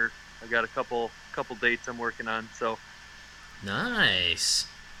next year. I got a couple dates I'm working on. So Nice.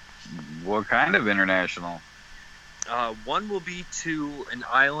 What kind of international? one will be to an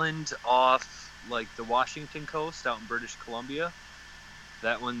island off like the Washington coast out in British Columbia.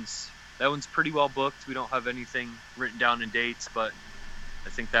 That one's pretty well booked. We don't have anything written down in dates, but I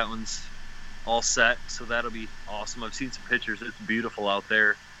think that one's all set, so that'll be awesome. I've seen some pictures. It's beautiful out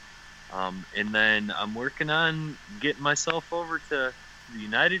there. And then I'm working on getting myself over to the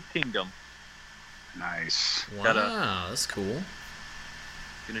United Kingdom. Nice. Wow, that's cool.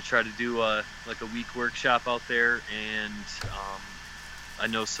 Gonna try to do a week workshop out there, and I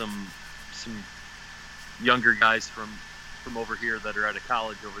know some younger guys from over here that are at a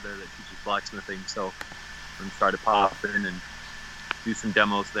college over there that teaches blacksmithing. So I'm gonna try to pop in and do some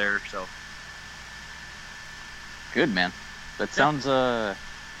demos there. So Good, man. That sounds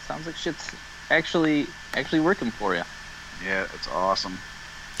like shit's actually working for you. Yeah, it's awesome.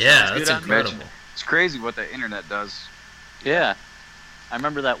 Yeah, Sounds that's good on me. incredible. It's crazy what the internet does. Yeah. I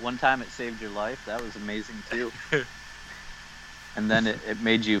remember that one time it saved your life. That was amazing too. And then it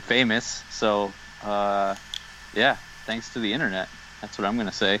made you famous. So, yeah, thanks to the internet. That's what I'm going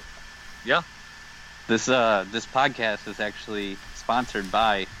to say. yeah, This podcast is actually sponsored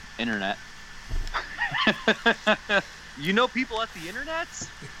by internet. you know people at the internet.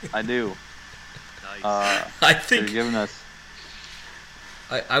 I do. Nice. I They're think giving us.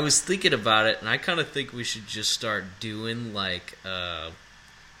 I was thinking about it, and I kind of think we should just start doing like,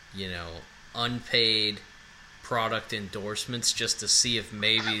 unpaid product endorsements just to see if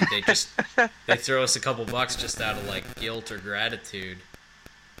maybe they throw us a couple bucks just out of like guilt or gratitude.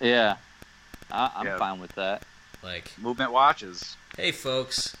 Yeah. I'm Yeah. fine with that. Like, Movement watches. hey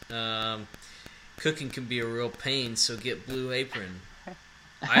folks, cooking can be a real pain, so get Blue Apron.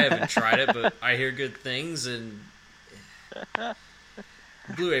 I haven't tried it, but I hear good things, and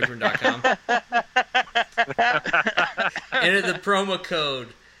BlueApron.com. Enter the promo code.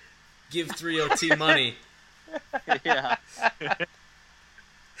 Give 3OT money. Yeah.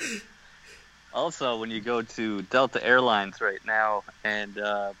 Also, when you go to Delta Airlines right now and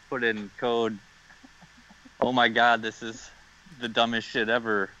put in code, oh my God, this is the dumbest shit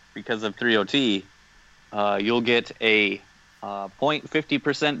ever because of 3OT, you'll get a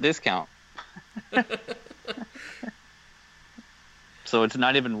 0.50% discount. So it's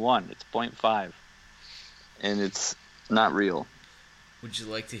not even 1, it's 0.5. And it's not real. Would you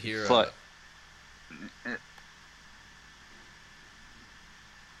like to hear? But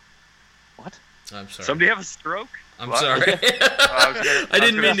what? I'm sorry. Somebody have a stroke? I'm What? sorry. I I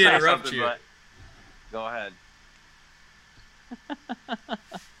didn't mean to interrupt you. Go ahead.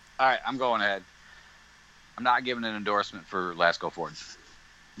 All right, I'm going ahead. I'm not giving an endorsement for Lasco Ford.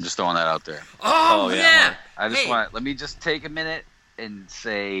 I'm just throwing that out there. Oh, yeah, yeah. Mark. I just Hey. let me just take a minute and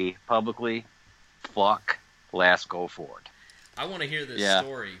say publicly, fuck Lasco Ford. I want to hear this Yeah.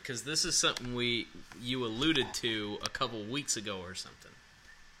 story because this is something you alluded to a couple weeks ago or something.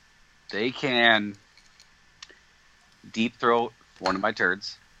 They can deep throat one of my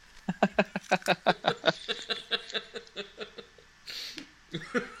turds.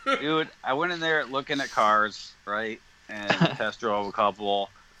 Dude, I went in there looking at cars, right? And test drove a couple.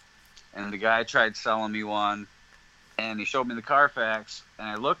 And the guy tried selling me one. And he showed me the Carfax. And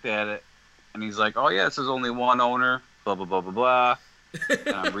I looked at it. And he's like, oh, yeah, this is only one owner. Blah, blah, blah, blah, blah.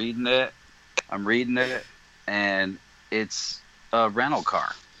 And I'm reading it. And it's a rental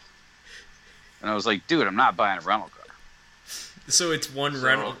car. And I was like, dude, I'm not buying a rental car. So it's one So-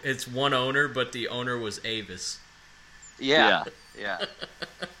 rental. It's one owner, but the owner was Avis. Yeah.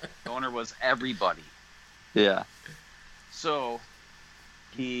 The owner was everybody. Yeah. So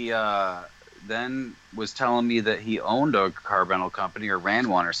he then was telling me that he owned a car rental company or ran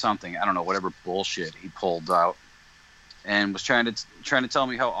one or something. I don't know, whatever bullshit he pulled out, and was trying to tell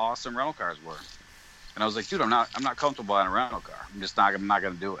me how awesome rental cars were. And I was like, dude, I'm not comfortable in a rental car. I'm not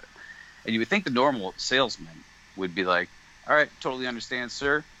going to do it. And you would think the normal salesman would be like, all right, totally understand,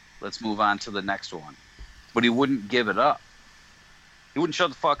 sir. Let's move on to the next one. But he wouldn't give it up. He wouldn't shut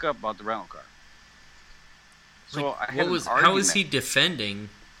the fuck up about the rental car. So Like, I had an how argument. is he defending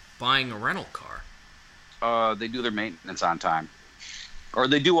buying a rental car? They do their maintenance on time. Or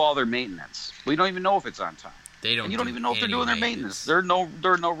they do all their maintenance. We don't even know if it's on time. They don't. And you don't do even know if they're any doing their maintenance. There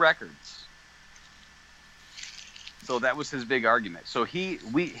are no records. So that was his big argument. So he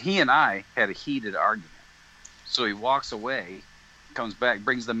and I had a heated argument. So he walks away, comes back,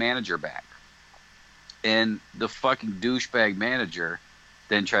 brings the manager back. And the fucking douchebag manager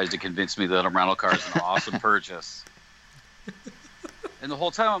then tries to convince me that a rental car is an awesome purchase. And the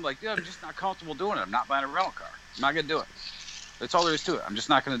whole time I'm like, dude, I'm just not comfortable doing it. I'm not buying a rental car. I'm not going to do it. That's all there is to it. I'm just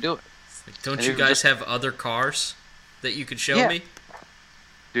not going to do it. Like, don't And you it was guys just- have other cars that you could show Yeah. me?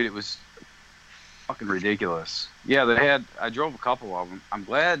 Dude, it was fucking ridiculous. Yeah, I drove a couple of them. I'm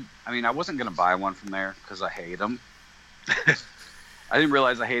glad. I mean, I wasn't going to buy one from there because I hate them. I didn't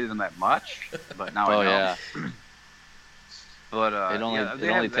realize I hated them that much, but now I know. yeah. But It only- yeah, it they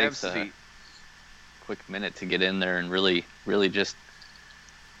only have- they have takes a- speed. Quick minute to get in there and really just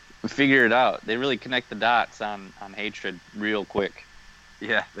figure it out. They really connect the dots on hatred real quick.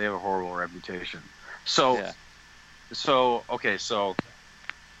 Yeah, they have a horrible reputation. So, Yeah. so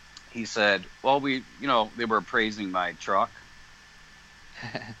he said, well, they were appraising my truck.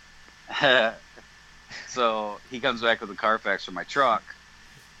 So he comes back with a Carfax for my truck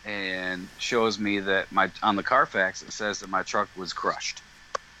and shows me that on the Carfax it says that my truck was crushed.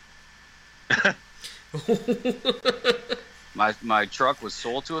 My truck was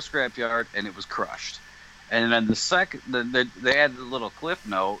sold to a scrapyard and it was crushed. And then they added a little cliff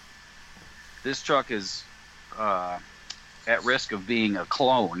note. This truck is at risk of being a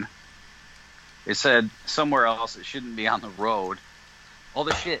clone. It said somewhere else it shouldn't be on the road. All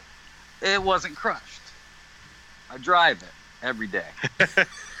the shit. It wasn't crushed. I drive it every day.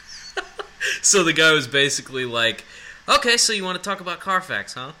 So the guy was basically like, okay, so you want to talk about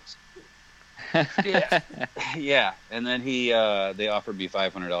Carfax, huh? Yeah. Yeah. And then they offered me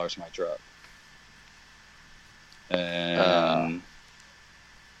 $500 for my truck. And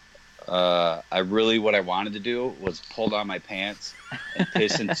what I wanted to do was pull down my pants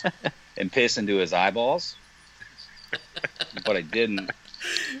and piss into his eyeballs, but I didn't.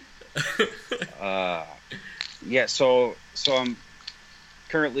 Yeah, so I'm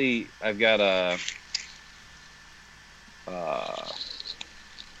currently I've got a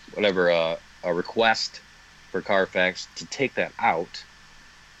request for Carfax to take that out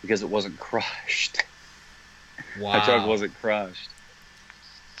because it wasn't crushed. Wow. My truck wasn't crushed.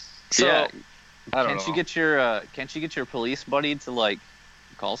 So, yeah. I don't Can't know. you get your police buddy to like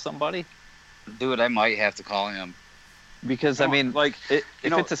call somebody? Dude, I might have to call him. Because I mean, like, if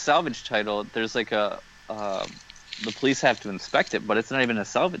know- it's a salvage title, there's like the police have to inspect it, but it's not even a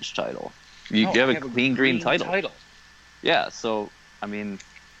salvage title. You No, have I a clean green title. Yeah. Yeah, so I mean,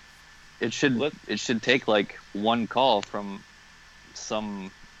 it should take like one call from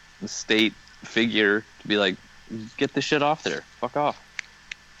some state figure to be like, get this shit off there, fuck off.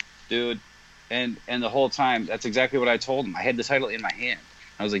 Dude, and the whole time, that's exactly what I told him. I had the title in my hand.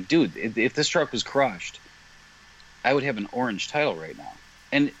 I was like, dude, if this truck was crushed, I would have an orange title right now.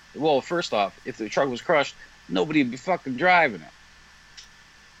 And, well, first off, if the truck was crushed, nobody would be fucking driving it.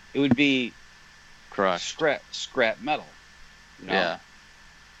 It would be Crushed. scrap metal. You know? Yeah.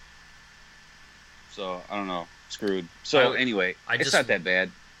 So, I don't know. Screwed. So, anyway, it's not that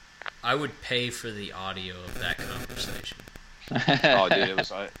bad. I would pay for the audio of that conversation. Oh, dude, it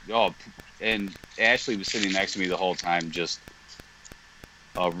was... and Ashley was sitting next to me the whole time, just...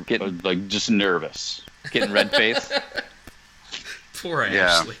 just nervous. Getting red face. Poor Yeah.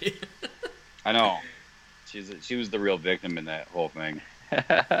 Ashley. I know. She was the real victim in that whole thing.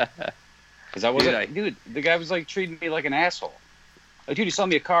 Because I wasn't, dude. The guy was like treating me like an asshole. Like, dude, he sold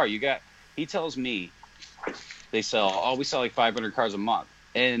me a car. He tells me we sell like 500 cars a month,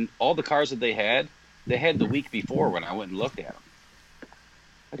 and all the cars that they had the week before when I went and looked at them.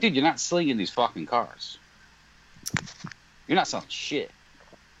 Like, dude, you're not slinging these fucking cars. You're not selling shit.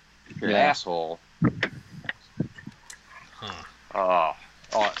 You're an asshole. Huh.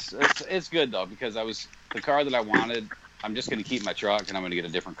 Oh, it's good though because the car that I wanted. I'm just gonna keep my truck and I'm gonna get a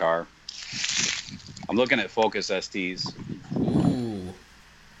different car. I'm looking at Focus STs. Ooh.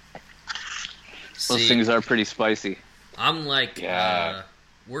 Those See, things are pretty spicy. I'm like, Yeah.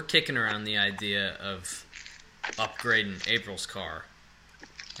 we're kicking around the idea of upgrading April's car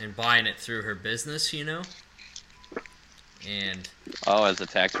and buying it through her business, you know? And, Oh, as a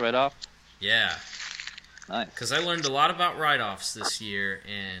tax write-off? yeah. Nice. because I learned a lot about write-offs this year,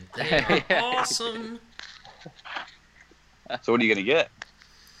 and they are Yeah. awesome. So what are you gonna get?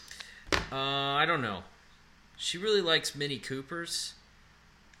 I don't know. She really likes Mini Coopers,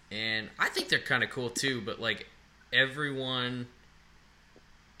 and I think they're kind of cool too. But like everyone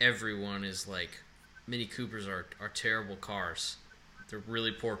is like, Mini Coopers are terrible cars. They're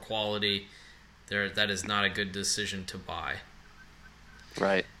really poor quality. That is not a good decision to buy.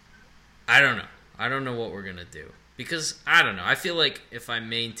 Right. I don't know. I don't know what we're gonna do, because I don't know. I feel like if I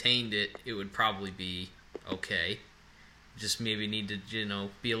maintained it, it would probably be okay. Just maybe need to,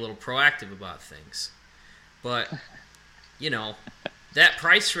 be a little proactive about things. But, that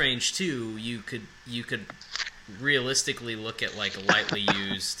price range too, you could realistically look at like a lightly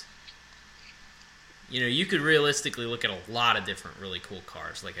used. You could realistically look at a lot of different really cool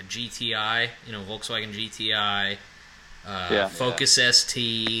cars, like a GTI, Volkswagen GTI, Focus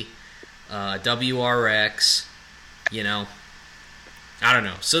ST, WRX, I don't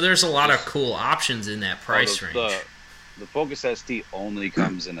know. So there's a lot of cool options in that price range. The Focus ST only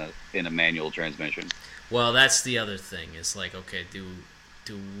comes in a manual transmission. Well, that's the other thing. It's like, okay, do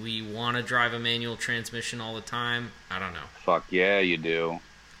we want to drive a manual transmission all the time? I don't know. Fuck yeah, you do.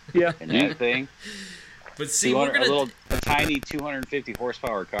 Yeah. And that thing. But see, we're gonna a tiny 250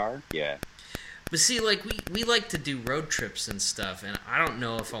 horsepower car. Yeah. But see, like we like to do road trips and stuff, and I don't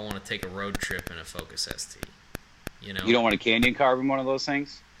know if I want to take a road trip in a Focus ST. You don't want a canyon carb in one of those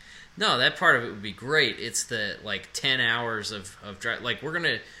things? No, that part of it would be great. It's the 10 hours of drive. Like we're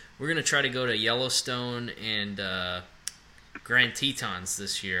gonna try to go to Yellowstone and Grand Tetons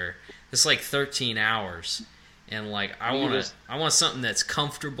this year. It's like 13 hours, and like I want something that's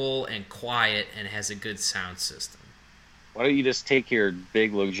comfortable and quiet and has a good sound system. Why don't you just take your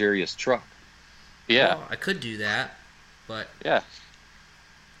big luxurious truck? Yeah. Well, I could do that, but Yeah.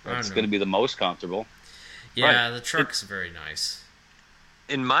 It's going to be the most comfortable. yeah, the truck's very nice.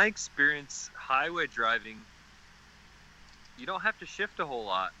 In my experience, highway driving, you don't have to shift a whole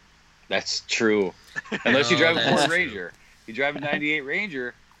lot. That's true. Unless you No, drive a that's Ford true. Ranger. You drive a 98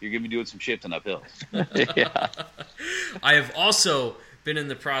 Ranger, you're going to be doing some shifting up hills. Yeah. I have also been in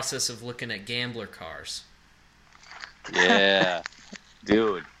the process of looking at gambler cars. Yeah.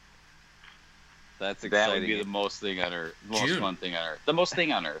 Dude. That's That exciting. would be the most thing on earth. Most June. fun thing on earth. The most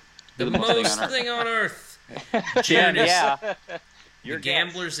thing on earth. The most thing on most earth. thing on earth. Yeah, June is yeah. the Your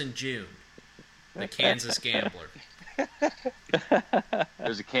Gamblers in June. The Kansas Gambler.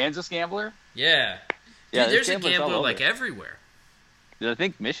 There's a Kansas Gambler? Yeah. Yeah, Dude, there's a gamblers all gambler over. like everywhere. I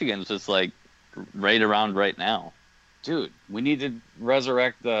think Michigan's just like right around right now. Dude, we need to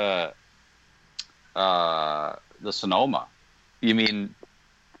resurrect the Sonoma. You mean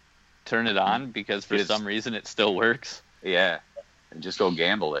turn it on because for Yes. some reason it still works? Yeah. And just go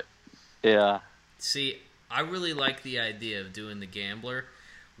gamble it. Yeah. See, I really like the idea of doing the Gambler.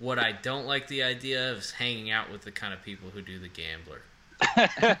 What I don't like the idea of is hanging out with the kind of people who do the Gambler.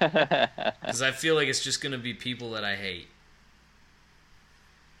 Because I feel like it's just going to be people that I hate.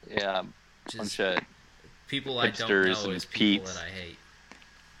 Yeah. Just Bunch of people I don't hipsters know and is people Petes. that I hate.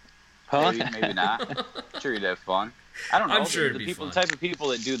 Huh? Maybe not. Sure, you'd have fun. I don't know. I'm sure it'd the be people, fun. The type of people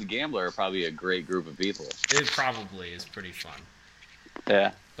that do the Gambler are probably a great group of people. It probably is pretty fun.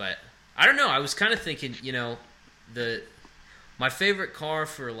 Yeah. But I don't know. I was kind of thinking, my favorite car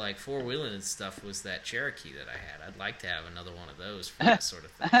for like four-wheeling and stuff was that Cherokee that I had. I'd like to have another one of those for that sort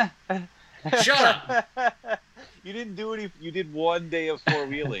of thing. Shut up! You didn't do any. You did one day of four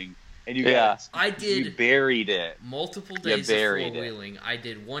wheeling, and you Yeah. I you did buried it. multiple You days of buried it. four-wheeling. I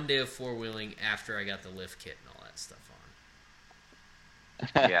did one day of four-wheeling after I got the lift kit and all that stuff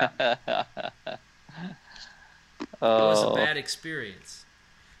on. Yeah. It was a Oh, bad experience.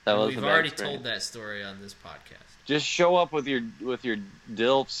 that And was we've a bad already experience. told that story on this podcast. Just show up with your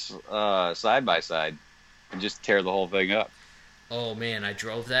Dilfs side by side, and just tear the whole thing up. Oh man, I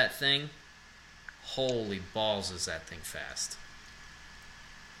drove that thing. Holy balls, is that thing fast?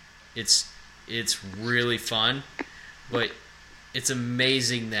 It's really fun, but it's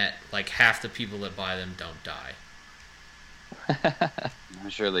amazing that like half the people that buy them don't die. I'm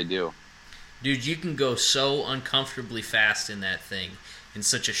sure they do. Dude, you can go so uncomfortably fast in that thing in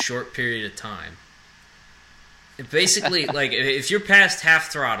such a short period of time. It basically, like, if you're past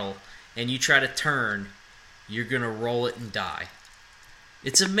half throttle and you try to turn, you're going to roll it and die.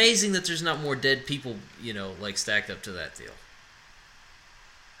 It's amazing that there's not more dead people, like, stacked up to that deal.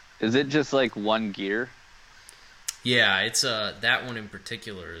 Is it just like one gear? Yeah, it's that one in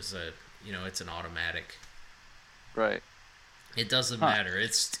particular is it's an automatic. Right. It doesn't matter.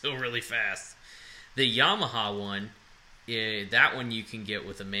 It's still really fast. The Yamaha one, that one you can get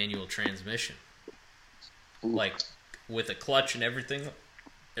with a manual transmission. like with a clutch and everything.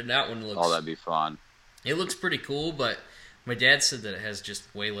 And that one looks. Oh, that'd be fun. It looks pretty cool, but my dad said that it has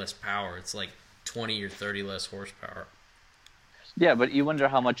just way less power. It's like 20 or 30 less horsepower. Yeah, but you wonder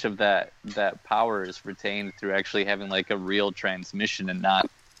how much of that power is retained through actually having like a real transmission and not,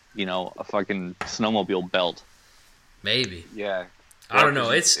 a fucking snowmobile belt. Maybe. Yeah. I don't know.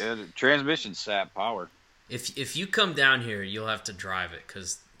 It's transmission sap power. if you come down here, you'll have to drive it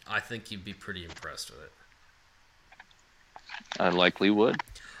because I think you'd be pretty impressed with it. I likely would.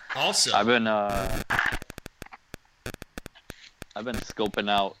 Also, I've been scoping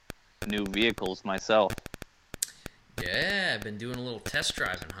out new vehicles myself. yeah, I've been doing a little test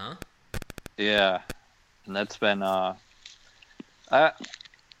driving, huh? Yeah, and that's been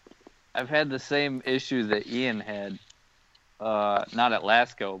I've had the same issue that Ian had, not at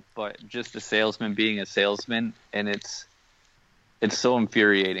Lasco, but just a salesman being a salesman, and it's so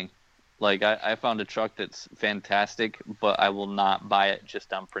infuriating. Like, I found a truck that's fantastic, but I will not buy it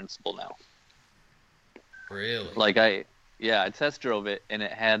just on principle now. Really? Like, I test drove it, and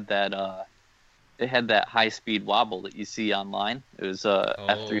it had that high speed wobble that you see online. It was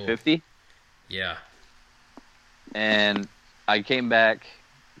F350. Yeah. And I came back,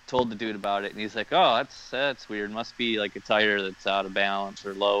 told the dude about it, and he's like, "Oh, that's weird. Must be like a tire that's out of balance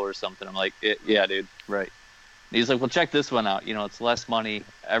or low or something." I'm like, "Yeah, dude, right." And he's like, "Well, check this one out. It's less money.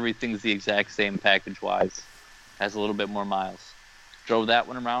 Everything's the exact same package-wise. Has a little bit more miles." Drove that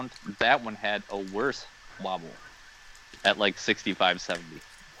one around. That one had a worse wobble at like 65, 70.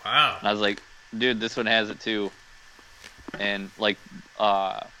 Wow. And I was like, "Dude, this one has it too." And like,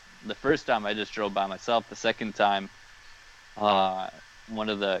 the first time I just drove by myself. The second time, one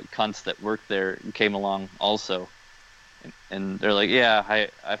of the cunts that worked there came along also, and they're like, "Yeah,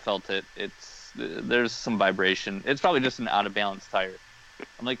 I felt it. There's some vibration. It's probably just an out of balance tire."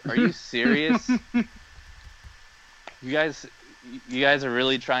 I'm like, "Are you serious? You guys are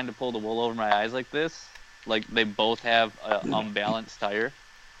really trying to pull the wool over my eyes like this? Like they both have an unbalanced tire?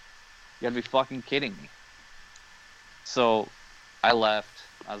 You gotta be fucking kidding me." So I left.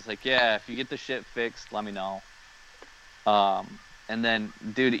 I was like, "Yeah, if you get the shit fixed, let me know." And then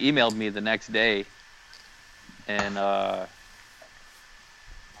dude emailed me the next day, and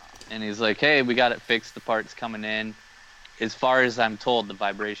he's like, "Hey, we got it fixed. The part's coming in. As far as I'm told, the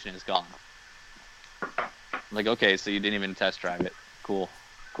vibration is gone." I'm like, "Okay, so you didn't even test drive it? Cool.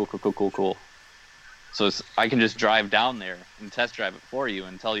 So I can just drive down there and test drive it for you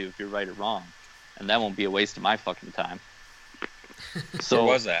and tell you if you're right or wrong, and that won't be a waste of my fucking time." So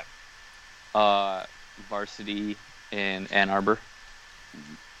Where was that? Varsity in Ann Arbor.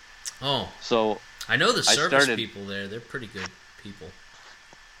 Oh, So, I know the service started- people there. They're pretty good people.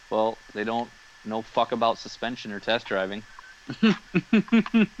 well, they don't know fuck about suspension or test driving.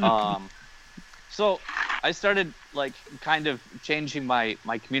 So I started like kind of changing my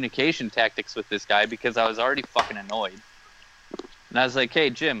communication tactics with this guy because I was already fucking annoyed. And I was like, "Hey,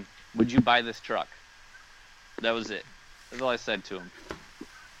 Jim, would you buy this truck?" That was it. That's all I said to him.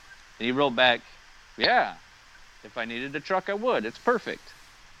 And he wrote back, "Yeah, if I needed a truck, I would. It's perfect."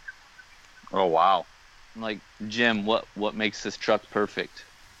 Oh, wow. I'm like, "Jim, what makes this truck perfect?"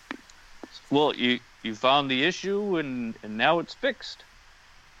 "Well, you found the issue and now it's fixed."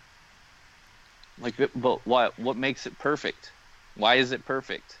 Like, but what makes it perfect? Why is it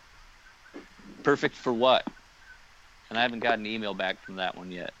perfect? Perfect for what? And I haven't got an email back from that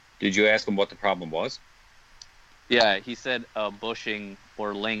one yet. Did you ask him what the problem was? Yeah, he said a bushing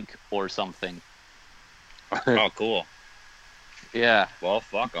or link or something. Oh, cool. Yeah, Well,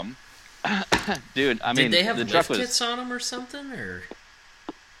 fuck them. dude. I mean, Did they have the truck lift was. kits on them or something? Or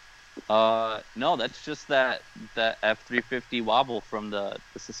No, that's just that F350 wobble from the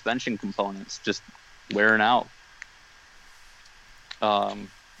suspension components just wearing out.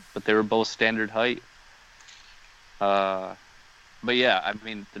 But they were both standard height. But yeah, I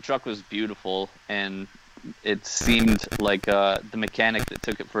mean, the truck was beautiful, and it seemed like the mechanic that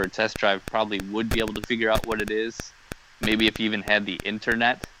took it for a test drive probably would be able to figure out what it is. Maybe if he even had the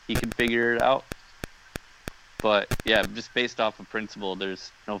internet, he could figure it out. But yeah, just based off of principle,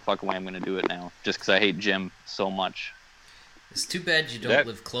 there's no fucking way I'm going to do it now, just because I hate Jim so much. it's too bad you don't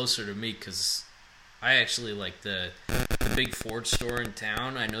live closer to me because I actually like the big Ford store in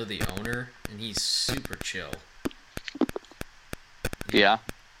town. I know the owner, and he's super chill. Yeah.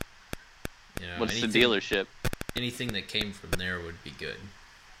 You know, What's the dealership? Anything that came from there would be good.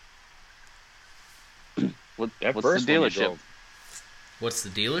 What's That the first one you dealership? drove. What's the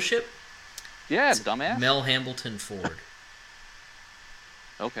dealership? Yeah, dumbass. Mel Hambleton Ford.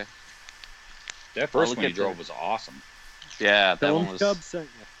 Okay. That first look one you at drove was awesome. Yeah, that Tell one him was. Chubb sent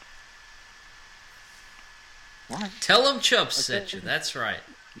you. What? Tell them Chubb sent you. That's right.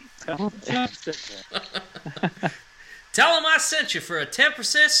 Tell them Chubb sent you. Tell them I sent you for a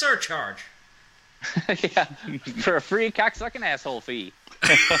 10% surcharge. Yeah, for a free cocksucking asshole fee.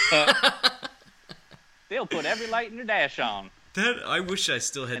 They'll put every light in your dash on. I wish I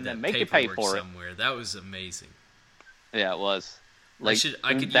still had And that then make you pay paperwork for it. somewhere. That was amazing. Yeah, it was. I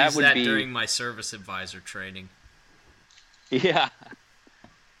could use that during my service advisor training. Yeah.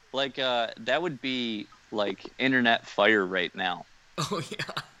 Like, that would be, like, internet fire right now. Oh,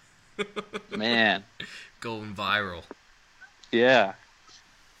 yeah. Man. Going viral. Yeah.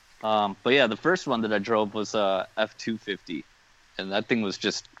 But yeah, the first one that I drove was a F-250. And that thing was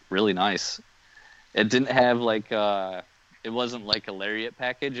just really nice. It didn't have, like, it wasn't like a Lariat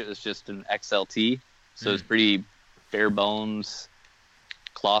package. It was just an XLT. So it was pretty bare bones,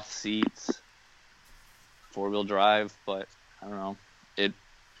 cloth seats, 4-wheel drive, but I don't know. It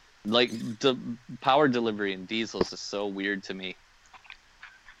like the power delivery in diesels is so weird to me.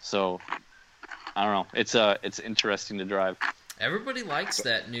 So I don't know. It's interesting to drive. Everybody likes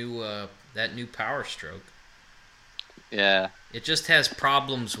that new Power Stroke. Yeah. It just has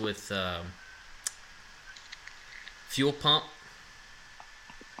problems with fuel pump.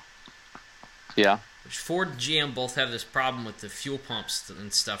 Yeah. Which Ford and GM both have this problem with the fuel pumps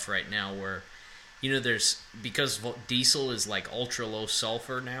and stuff right now where, because diesel is like ultra low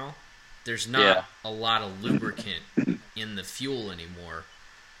sulfur now, there's not a lot of lubricant in the fuel anymore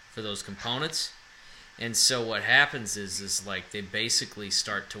for those components. And so what happens is like they basically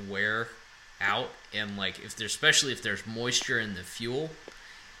start to wear out, and like especially if there's moisture in the fuel,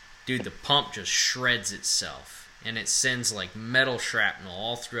 dude, the pump just shreds itself and it sends like metal shrapnel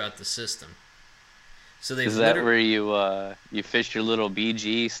all throughout the system. So is that where you fish your little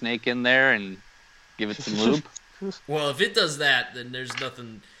BG snake in there and give it some lube? Well, if it does that, then there's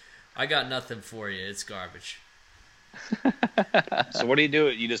nothing. I got nothing for you. It's garbage. So what do?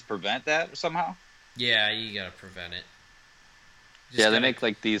 You just prevent that somehow? Yeah, you gotta prevent it. Yeah, they make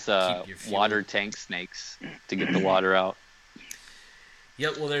like these water tank snakes to get the water out.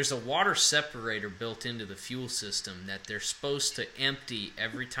 Yeah, well, there's a water separator built into the fuel system that they're supposed to empty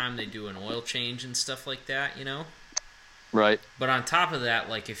every time they do an oil change and stuff like that, Right. But on top of that,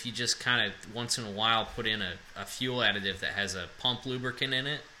 like if you just kind of once in a while put in a fuel additive that has a pump lubricant in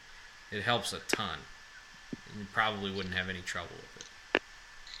it, it helps a ton. You probably wouldn't have any trouble with it.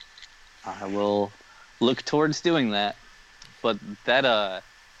 I will look towards doing that. But that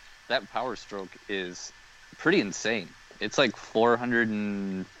Power Stroke is pretty insane. It's like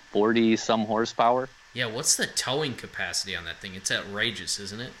 440 some horsepower. Yeah, what's the towing capacity on that thing? It's outrageous,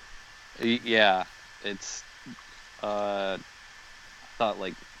 isn't it? Yeah, it's I thought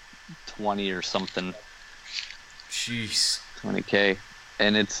like 20 or something. Jeez. 20K.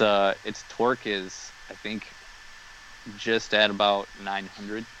 And its torque is, I think, just at about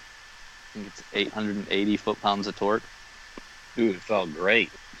 900. I think it's 880 foot-pounds of torque. Dude, it felt great.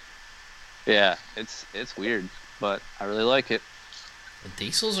 Yeah, it's weird, but I really like it. The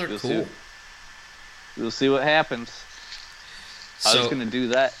diesels are cool. We'll see what happens. I was So, going to do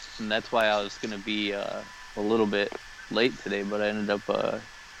that, and that's why I was going to be a little bit late today, but I ended up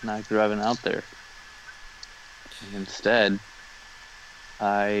not driving out there. And instead,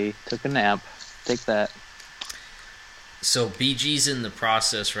 I took a nap. Take that. so BG's in the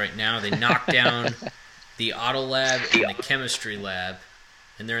process right now. They knocked down the auto lab and the chemistry lab,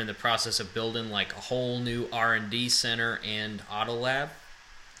 and they're in the process of building like a whole new R&D center and auto lab.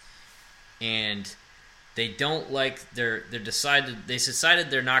 And they don't like they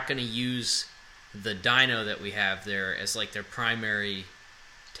decided they're not going to use the dyno that we have there as like their primary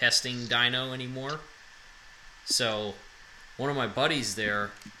testing dyno anymore. So one of my buddies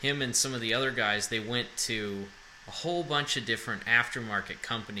there, him and some of the other guys, they went to a whole bunch of different aftermarket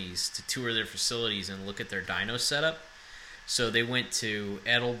companies to tour their facilities and look at their dyno setup. So they went to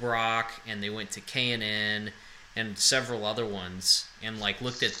Edelbrock and they went to K&N and several other ones and like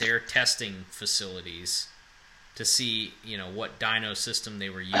looked at their testing facilities to see, what dyno system they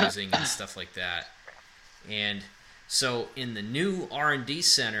were using and stuff like that. And so in the new R&D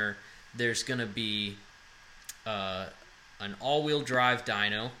center, there's going to be an all-wheel drive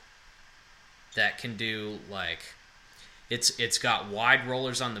dyno that can do like it's got wide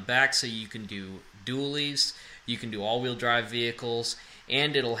rollers on the back, so you can do dualies, you can do all-wheel drive vehicles,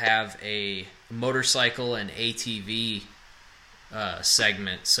 and it'll have a motorcycle and ATV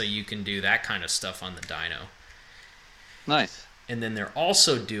segment, so you can do that kind of stuff on the dyno. Nice. And then they're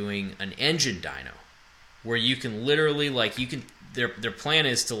also doing an engine dyno, where you can literally their plan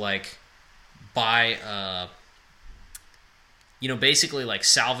is to like buy basically like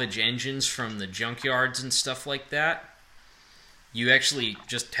salvage engines from the junkyards and stuff like that. You actually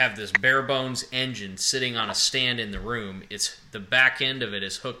just have this bare bones engine sitting on a stand in the room. It's the back end of it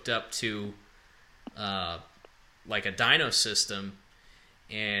is hooked up to like a dyno system,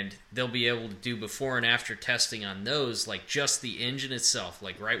 and they'll be able to do before and after testing on those, like just the engine itself,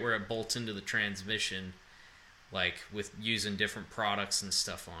 like right where it bolts into the transmission, like with using different products and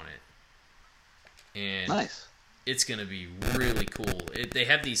stuff on it. And Nice. it's going to be really cool. They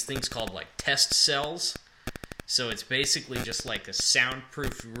have these things called like test cells. So it's basically just like a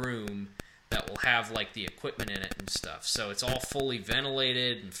soundproof room that will have like the equipment in it and stuff. So it's all fully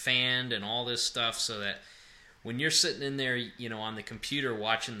ventilated and fanned and all this stuff, so that when you're sitting in there, on the computer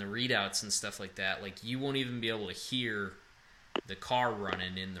watching the readouts and stuff like that, like you won't even be able to hear the car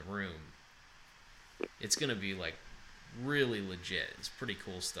running in the room. It's going to be like really legit. It's pretty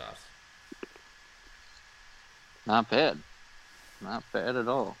cool stuff. Not bad. Not bad at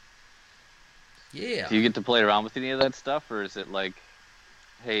all. Yeah. Do you get to play around with any of that stuff, or is it like,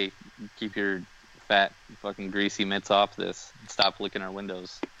 hey, keep your fat, fucking greasy mitts off this. Stop licking our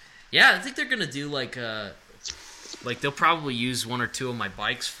windows. Yeah, I think they're gonna do like they'll probably use one or two of my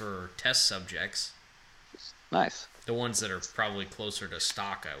bikes for test subjects. Nice. The ones that are probably closer to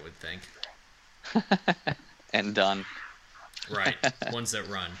stock, I would think. And done. Right, ones that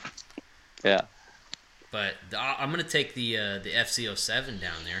run. Yeah. But I'm gonna take the FZ07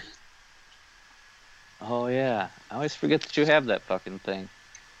 down there. Oh yeah. I always forget that you have that fucking thing.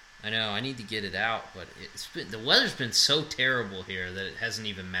 I know, I need to get it out, but the weather's been so terrible here that it hasn't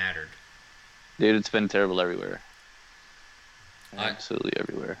even mattered. Dude, it's been terrible everywhere. Absolutely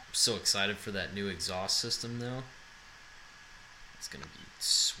everywhere. I'm so excited for that new exhaust system, though. It's gonna be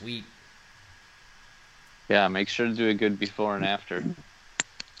sweet. Yeah, make sure to do a good before and after.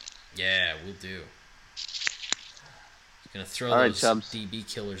 Yeah, we'll do. Gonna throw All right, those Chubbs. DB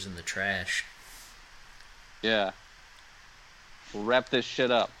killers in the trash. Yeah. We'll wrap this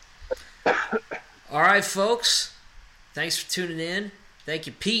shit up. All right, folks. Thanks for tuning in. Thank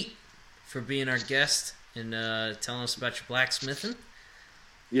you, Pete, for being our guest and telling us about your blacksmithing.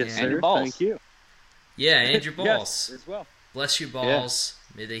 Yes, And your sir. balls. Thank you. Yeah, and your balls. Yes, as well. Bless your balls.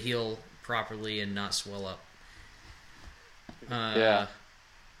 May they heal properly and not swell up. Yeah.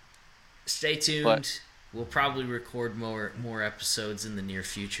 Stay tuned. But- We'll probably record more episodes in the near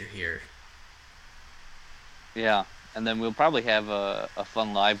future here. Yeah. And then we'll probably have a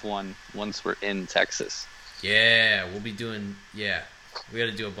fun live one once we're in Texas. Yeah, we'll be doing. Yeah, we got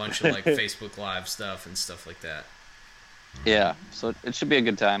to do a bunch of like Facebook Live stuff and stuff like that. Yeah. So it should be a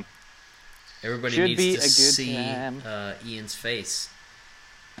good time. Everybody Should needs be to a good see time. Ian's face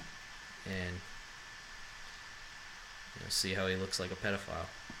and see how he looks like a pedophile.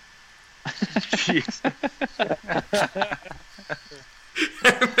 Jeez.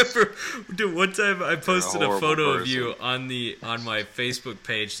 I remember, dude, one time I posted a horrible photo of person. you on my Facebook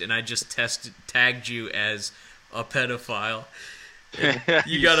page, and I just tagged you as a pedophile.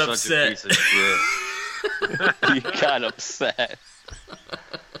 You got upset. Such a piece of shit. You got upset.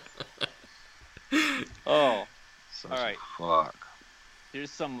 Oh, Such All right. a fuck. here's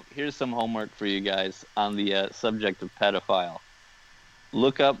some homework for you guys on the subject of pedophile.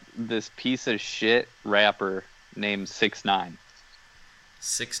 Look up this piece of shit rapper named 6ix9ine.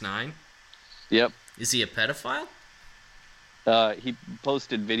 6ix9ine? Yep. Is he a pedophile? He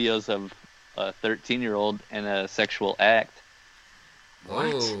posted videos of a 13-year-old in a sexual act.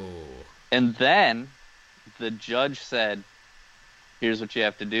 What? Oh. And then the judge said, here's what you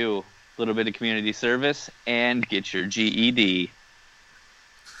have to do. A little bit of community service and get your GED.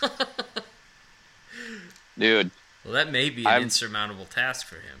 Dude, Well, that may be an insurmountable task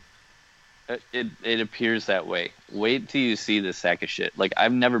for him. it appears that way. Wait till you see this sack of shit. Like,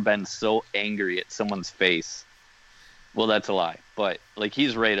 I've never been so angry at someone's face. Well, that's a lie. But, like,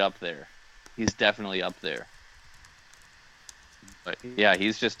 he's right up there. He's definitely up there. But, yeah,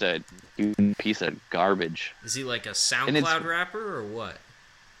 he's just a huge piece of garbage. Is he like a it's- SoundCloud rapper or what?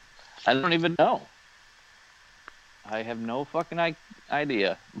 I don't even know. I have no fucking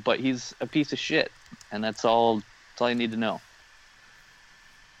idea. But he's a piece of shit. And that's all you need to know.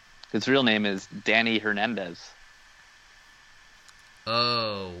 His real name is Danny Hernandez.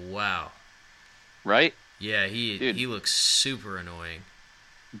 Oh, wow. Right? Yeah, Dude. he looks super annoying.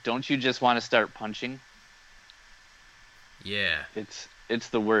 Don't you just want to start punching? Yeah. It's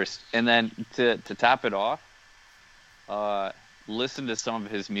the worst. And then to top it off, listen to some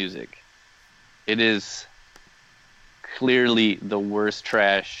of his music. It is clearly the worst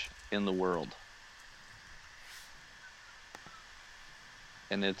trash in the world.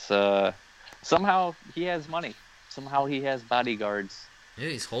 And it's somehow he has money. somehow he has bodyguards. Yeah,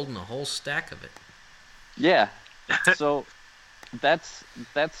 he's holding a whole stack of it. Yeah. So that's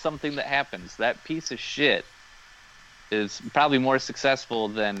something that happens. That piece of shit is probably more successful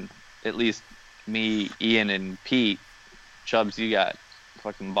than at least me, Ian, and Pete. Chubbs, you got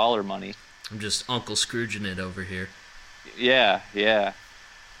fucking baller money. I'm just Uncle Scrooging it over here. Yeah.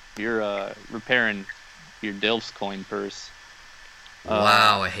 You're repairing your Dilf's coin purse.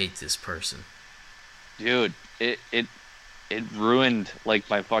 Wow, I hate this person. Dude, it ruined like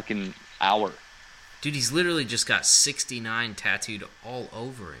my fucking hour. Dude, he's literally just got 69 tattooed all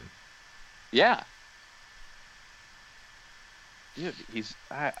over him. Yeah. Dude,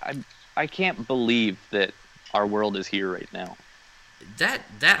 I can't believe that our world is here right now.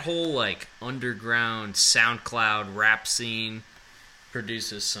 That whole like underground SoundCloud rap scene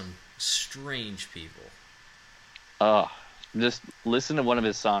produces some strange people. Just listen to one of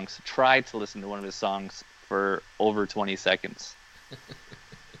his songs. Try to listen to one of his songs for over 20 seconds.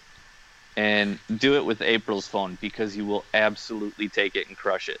 And do it with April's phone, because you will absolutely take it and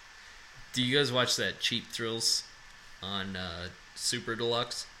crush it. Do you guys watch that Cheap Thrills on Super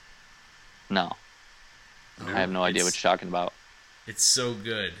Deluxe? No. I have no idea what you're talking about. It's so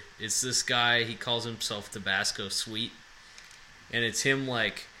good. It's this guy, he calls himself Tabasco Sweet. And it's him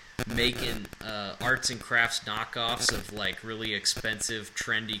like making arts and crafts knockoffs of like really expensive,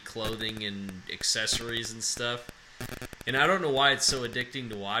 trendy clothing and accessories and stuff. And I don't know why it's so addicting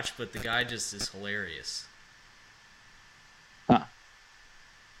to watch, but the guy just is hilarious. Huh.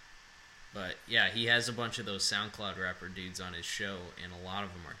 But yeah, he has a bunch of those SoundCloud rapper dudes on his show, and a lot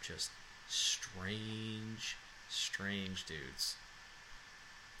of them are just strange dudes.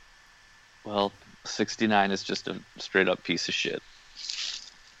 Well, 69 is just a straight up piece of shit.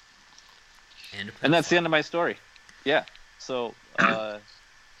 And that's the end of my story. Yeah. So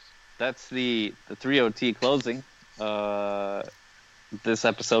that's the 3OT closing. This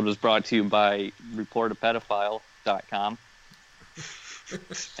episode was brought to you by reportapedophile.com.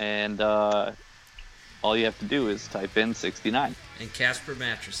 And all you have to do is type in 69. And Casper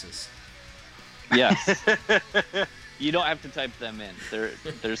mattresses. Yes. You don't have to type them in.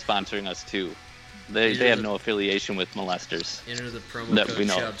 They're sponsoring us too. They have no affiliation with molesters. Enter the promo code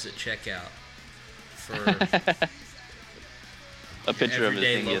Chubbs at checkout for a picture of his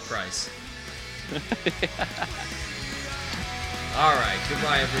everyday low price. All right,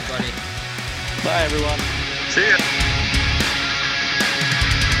 goodbye everybody. Bye everyone. See ya.